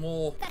 which get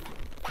more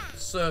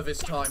service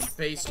time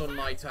based on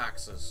my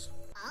taxes.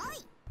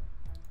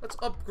 Let's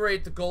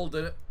upgrade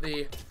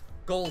the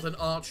golden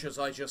archers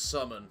I just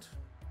summoned.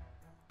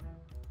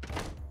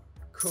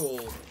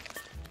 Cool.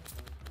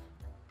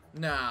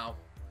 Now,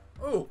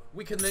 oh,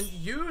 we can then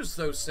use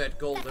those said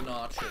golden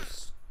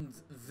archers.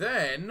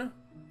 Then,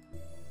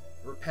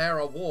 repair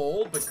a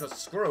wall, because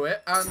screw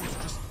it, and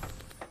just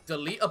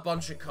delete a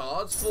bunch of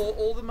cards for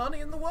all the money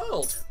in the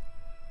world.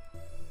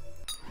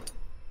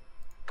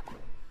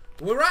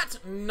 We're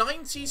at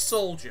 90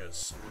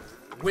 soldiers.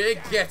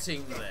 We're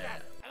getting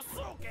there.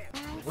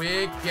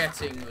 We're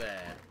getting there.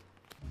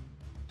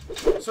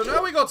 So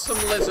now we got some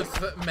lizard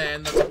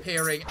men that's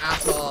appearing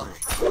at our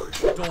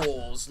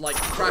doors like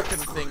kraken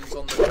things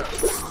on the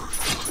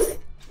coast.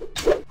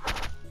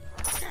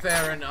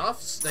 Fair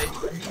enough.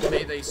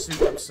 May they suit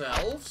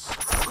themselves.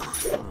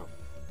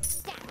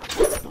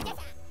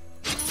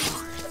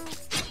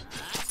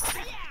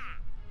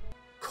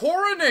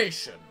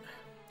 Coronation.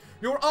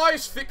 Your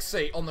eyes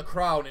fixate on the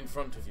crown in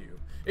front of you.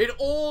 It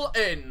all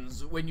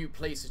ends when you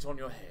place it on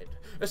your head.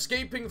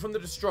 Escaping from the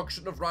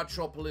destruction of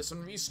Ratropolis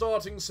and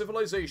restarting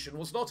civilization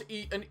was not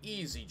an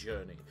easy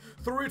journey.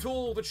 Through it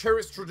all, the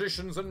cherished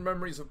traditions and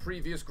memories of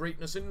previous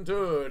greatness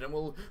endured and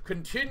will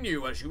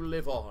continue as you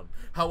live on.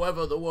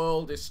 However, the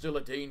world is still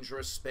a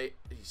dangerous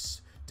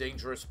place.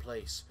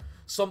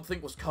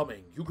 Something was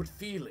coming. You could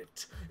feel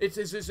it. It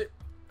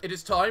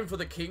is time for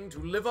the king to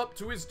live up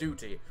to his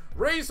duty.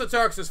 Raise the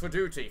taxes for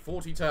duty.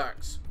 40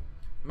 tax.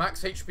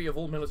 Max HP of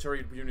all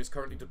military units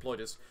currently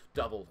deployed is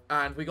double.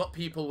 And we got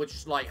people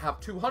which, like, have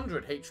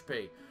 200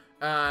 HP.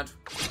 And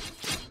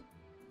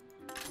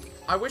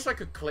I wish I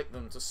could click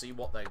them to see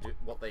what they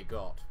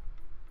got.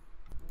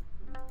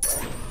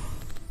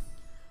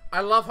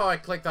 I love how I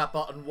click that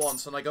button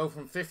once and I go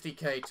from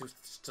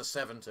 50k to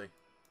 70.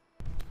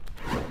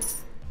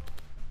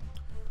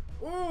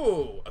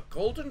 Ooh, a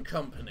golden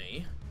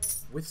company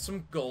with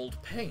some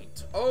gold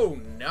paint. Oh,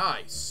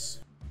 nice.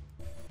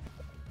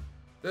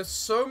 There's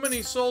so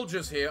many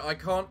soldiers here, I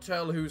can't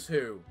tell who's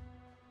who.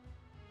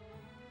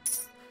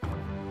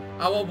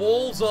 Our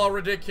walls are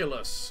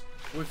ridiculous,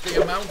 with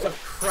the amount of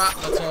crap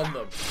that's on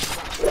them.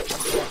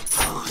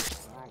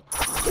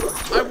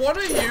 I want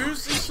to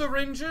use these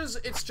syringes,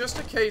 it's just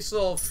a case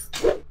of...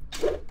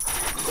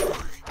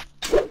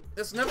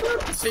 There's never a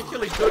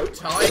particularly good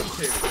time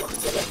to,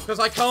 because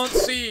I can't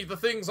see the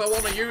things I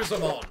want to use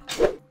them on.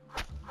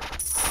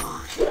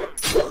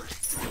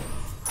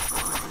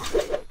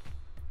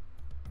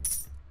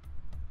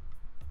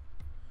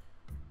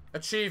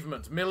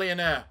 Achievement,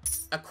 millionaire.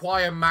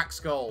 Acquire max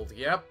gold.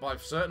 Yep,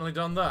 I've certainly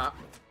done that.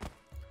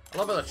 I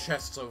love how the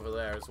chest's over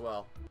there as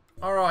well.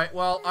 Alright,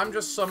 well, I'm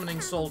just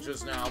summoning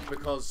soldiers now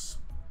because,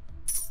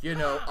 you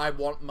know, I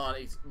want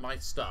my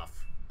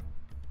stuff.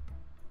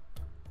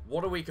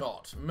 What do we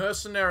got?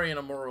 Mercenary and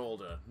a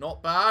marauder.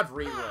 Not bad,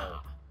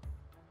 reroll.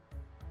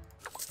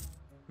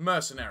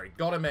 Mercenary,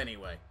 got him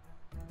anyway.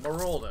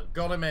 Marauder,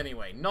 got him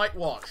anyway. Night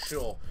Watch,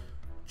 sure.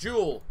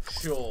 Jewel,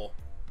 sure.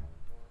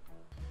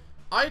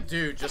 I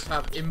do just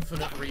have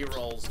infinite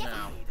rerolls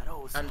now,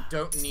 and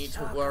don't need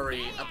to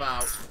worry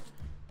about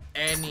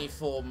any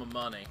form of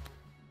money.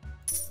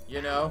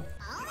 You know?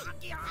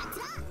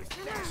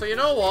 So you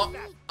know what?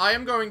 I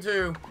am going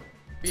to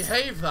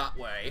behave that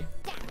way,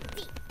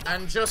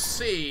 and just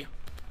see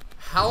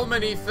how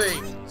many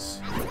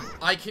things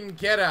I can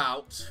get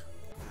out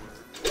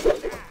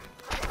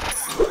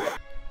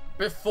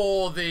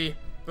before the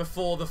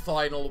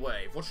final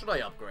wave. What should I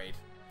upgrade?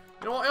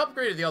 You know what, I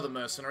upgraded the other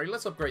mercenary.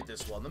 Let's upgrade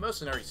this one. The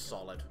mercenary's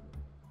solid.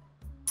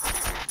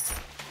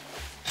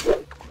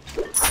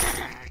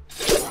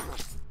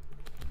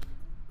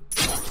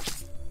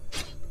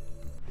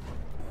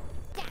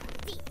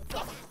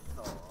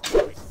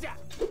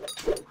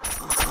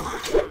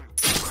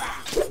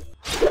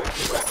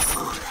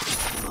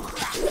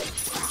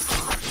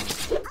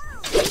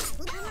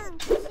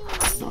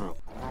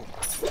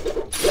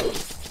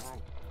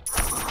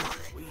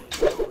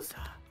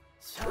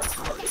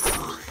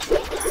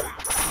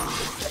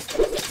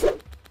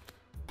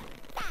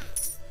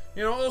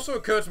 also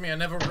occurred to me I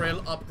never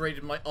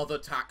upgraded my other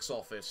tax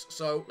office,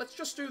 so let's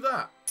just do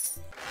that.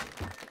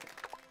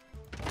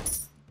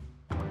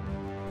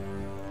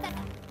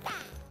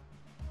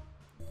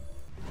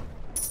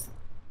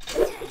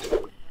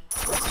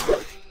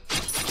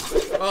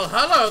 Well,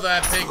 hello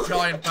there, big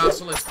giant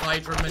basilisk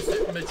hydra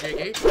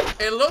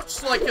majiggy. It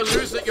looks like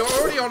you're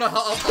already on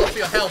half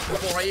your health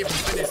before I even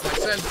finish my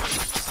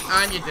sentence.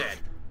 And you're dead.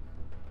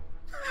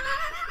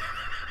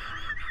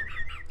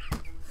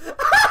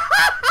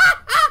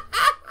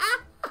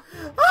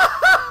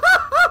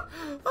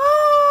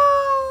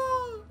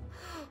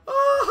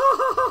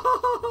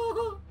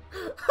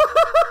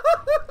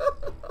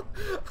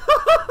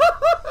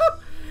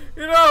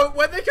 You know,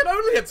 when they can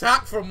only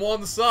attack from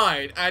one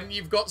side, and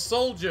you've got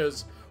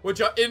soldiers which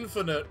are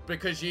infinite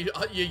because you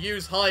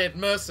use hired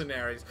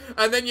mercenaries,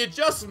 and then you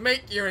just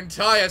make your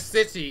entire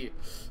city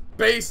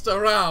based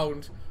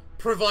around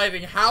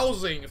providing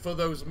housing for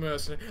those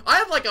mercenaries. I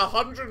have like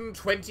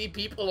 120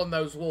 people on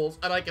those walls,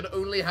 and I can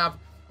only have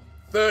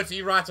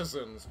 30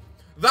 Ratisans.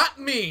 That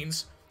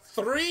means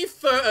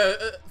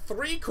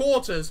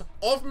three-quarters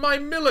of my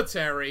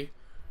military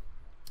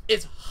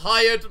is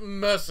hired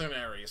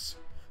mercenaries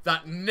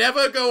that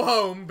never go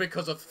home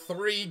because of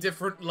 3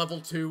 different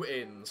level 2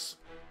 inns.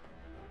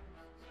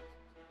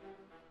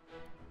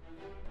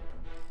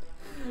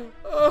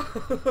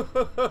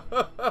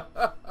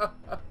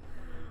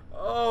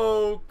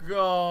 Oh,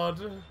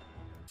 God.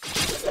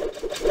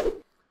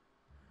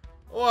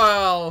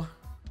 Well,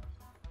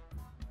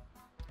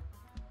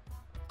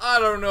 I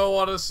don't know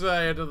what to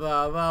say to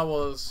that. That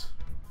was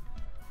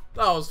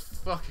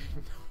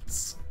fucking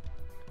nuts.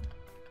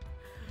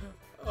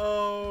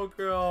 Oh,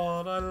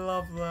 God, I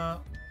love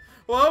that.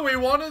 Well, we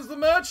won as the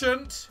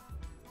merchant.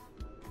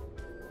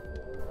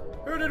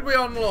 Who did we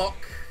unlock?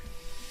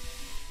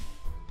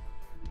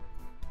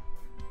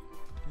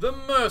 The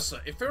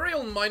Mercer.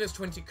 Ethereal minus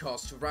 20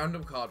 cost to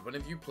random card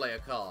whenever you play a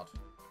card.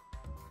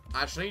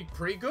 Actually,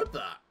 pretty good,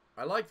 that.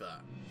 I like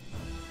that.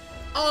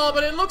 Oh,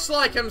 but it looks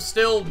like I'm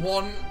still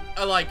one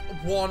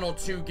or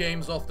 2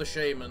 games off the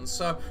Shaman,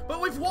 so... But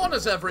we've won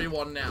as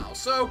everyone now,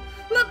 so...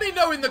 Let me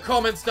know in the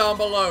comments down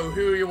below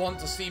who you want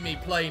to see me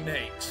play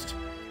next.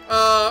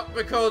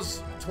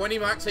 Because 20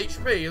 max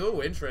HP,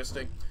 oh,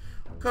 interesting.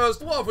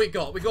 Because, what have we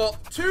got? We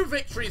got 2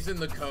 victories in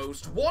the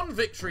coast, 1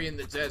 victory in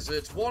the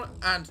desert, 1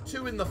 and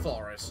 2 in the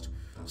forest.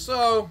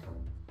 So...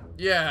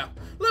 yeah.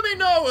 Let me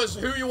know as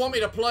who you want me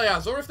to play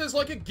as, or if there's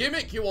like a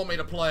gimmick you want me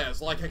to play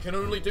as, like I can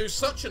only do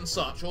such and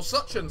such, or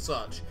such and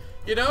such.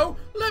 You know?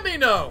 Let me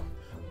know.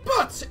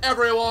 But,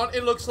 everyone,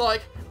 it looks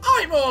like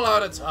I'm all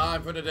out of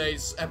time for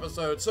today's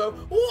episode, so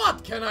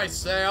what can I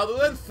say other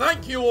than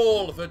thank you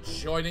all for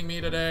joining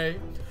me today.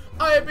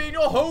 I have been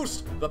your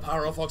host, the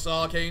Parafox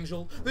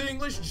Archangel, the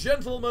English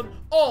gentleman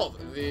of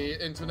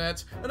the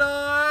internet, and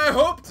I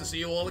hope to see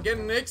you all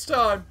again next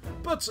time.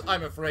 But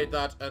I'm afraid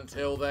that,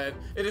 until then,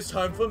 it is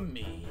time for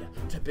me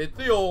to bid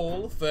thee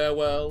all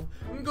farewell,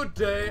 good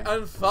day,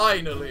 and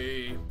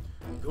finally,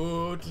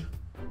 good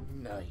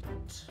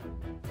night.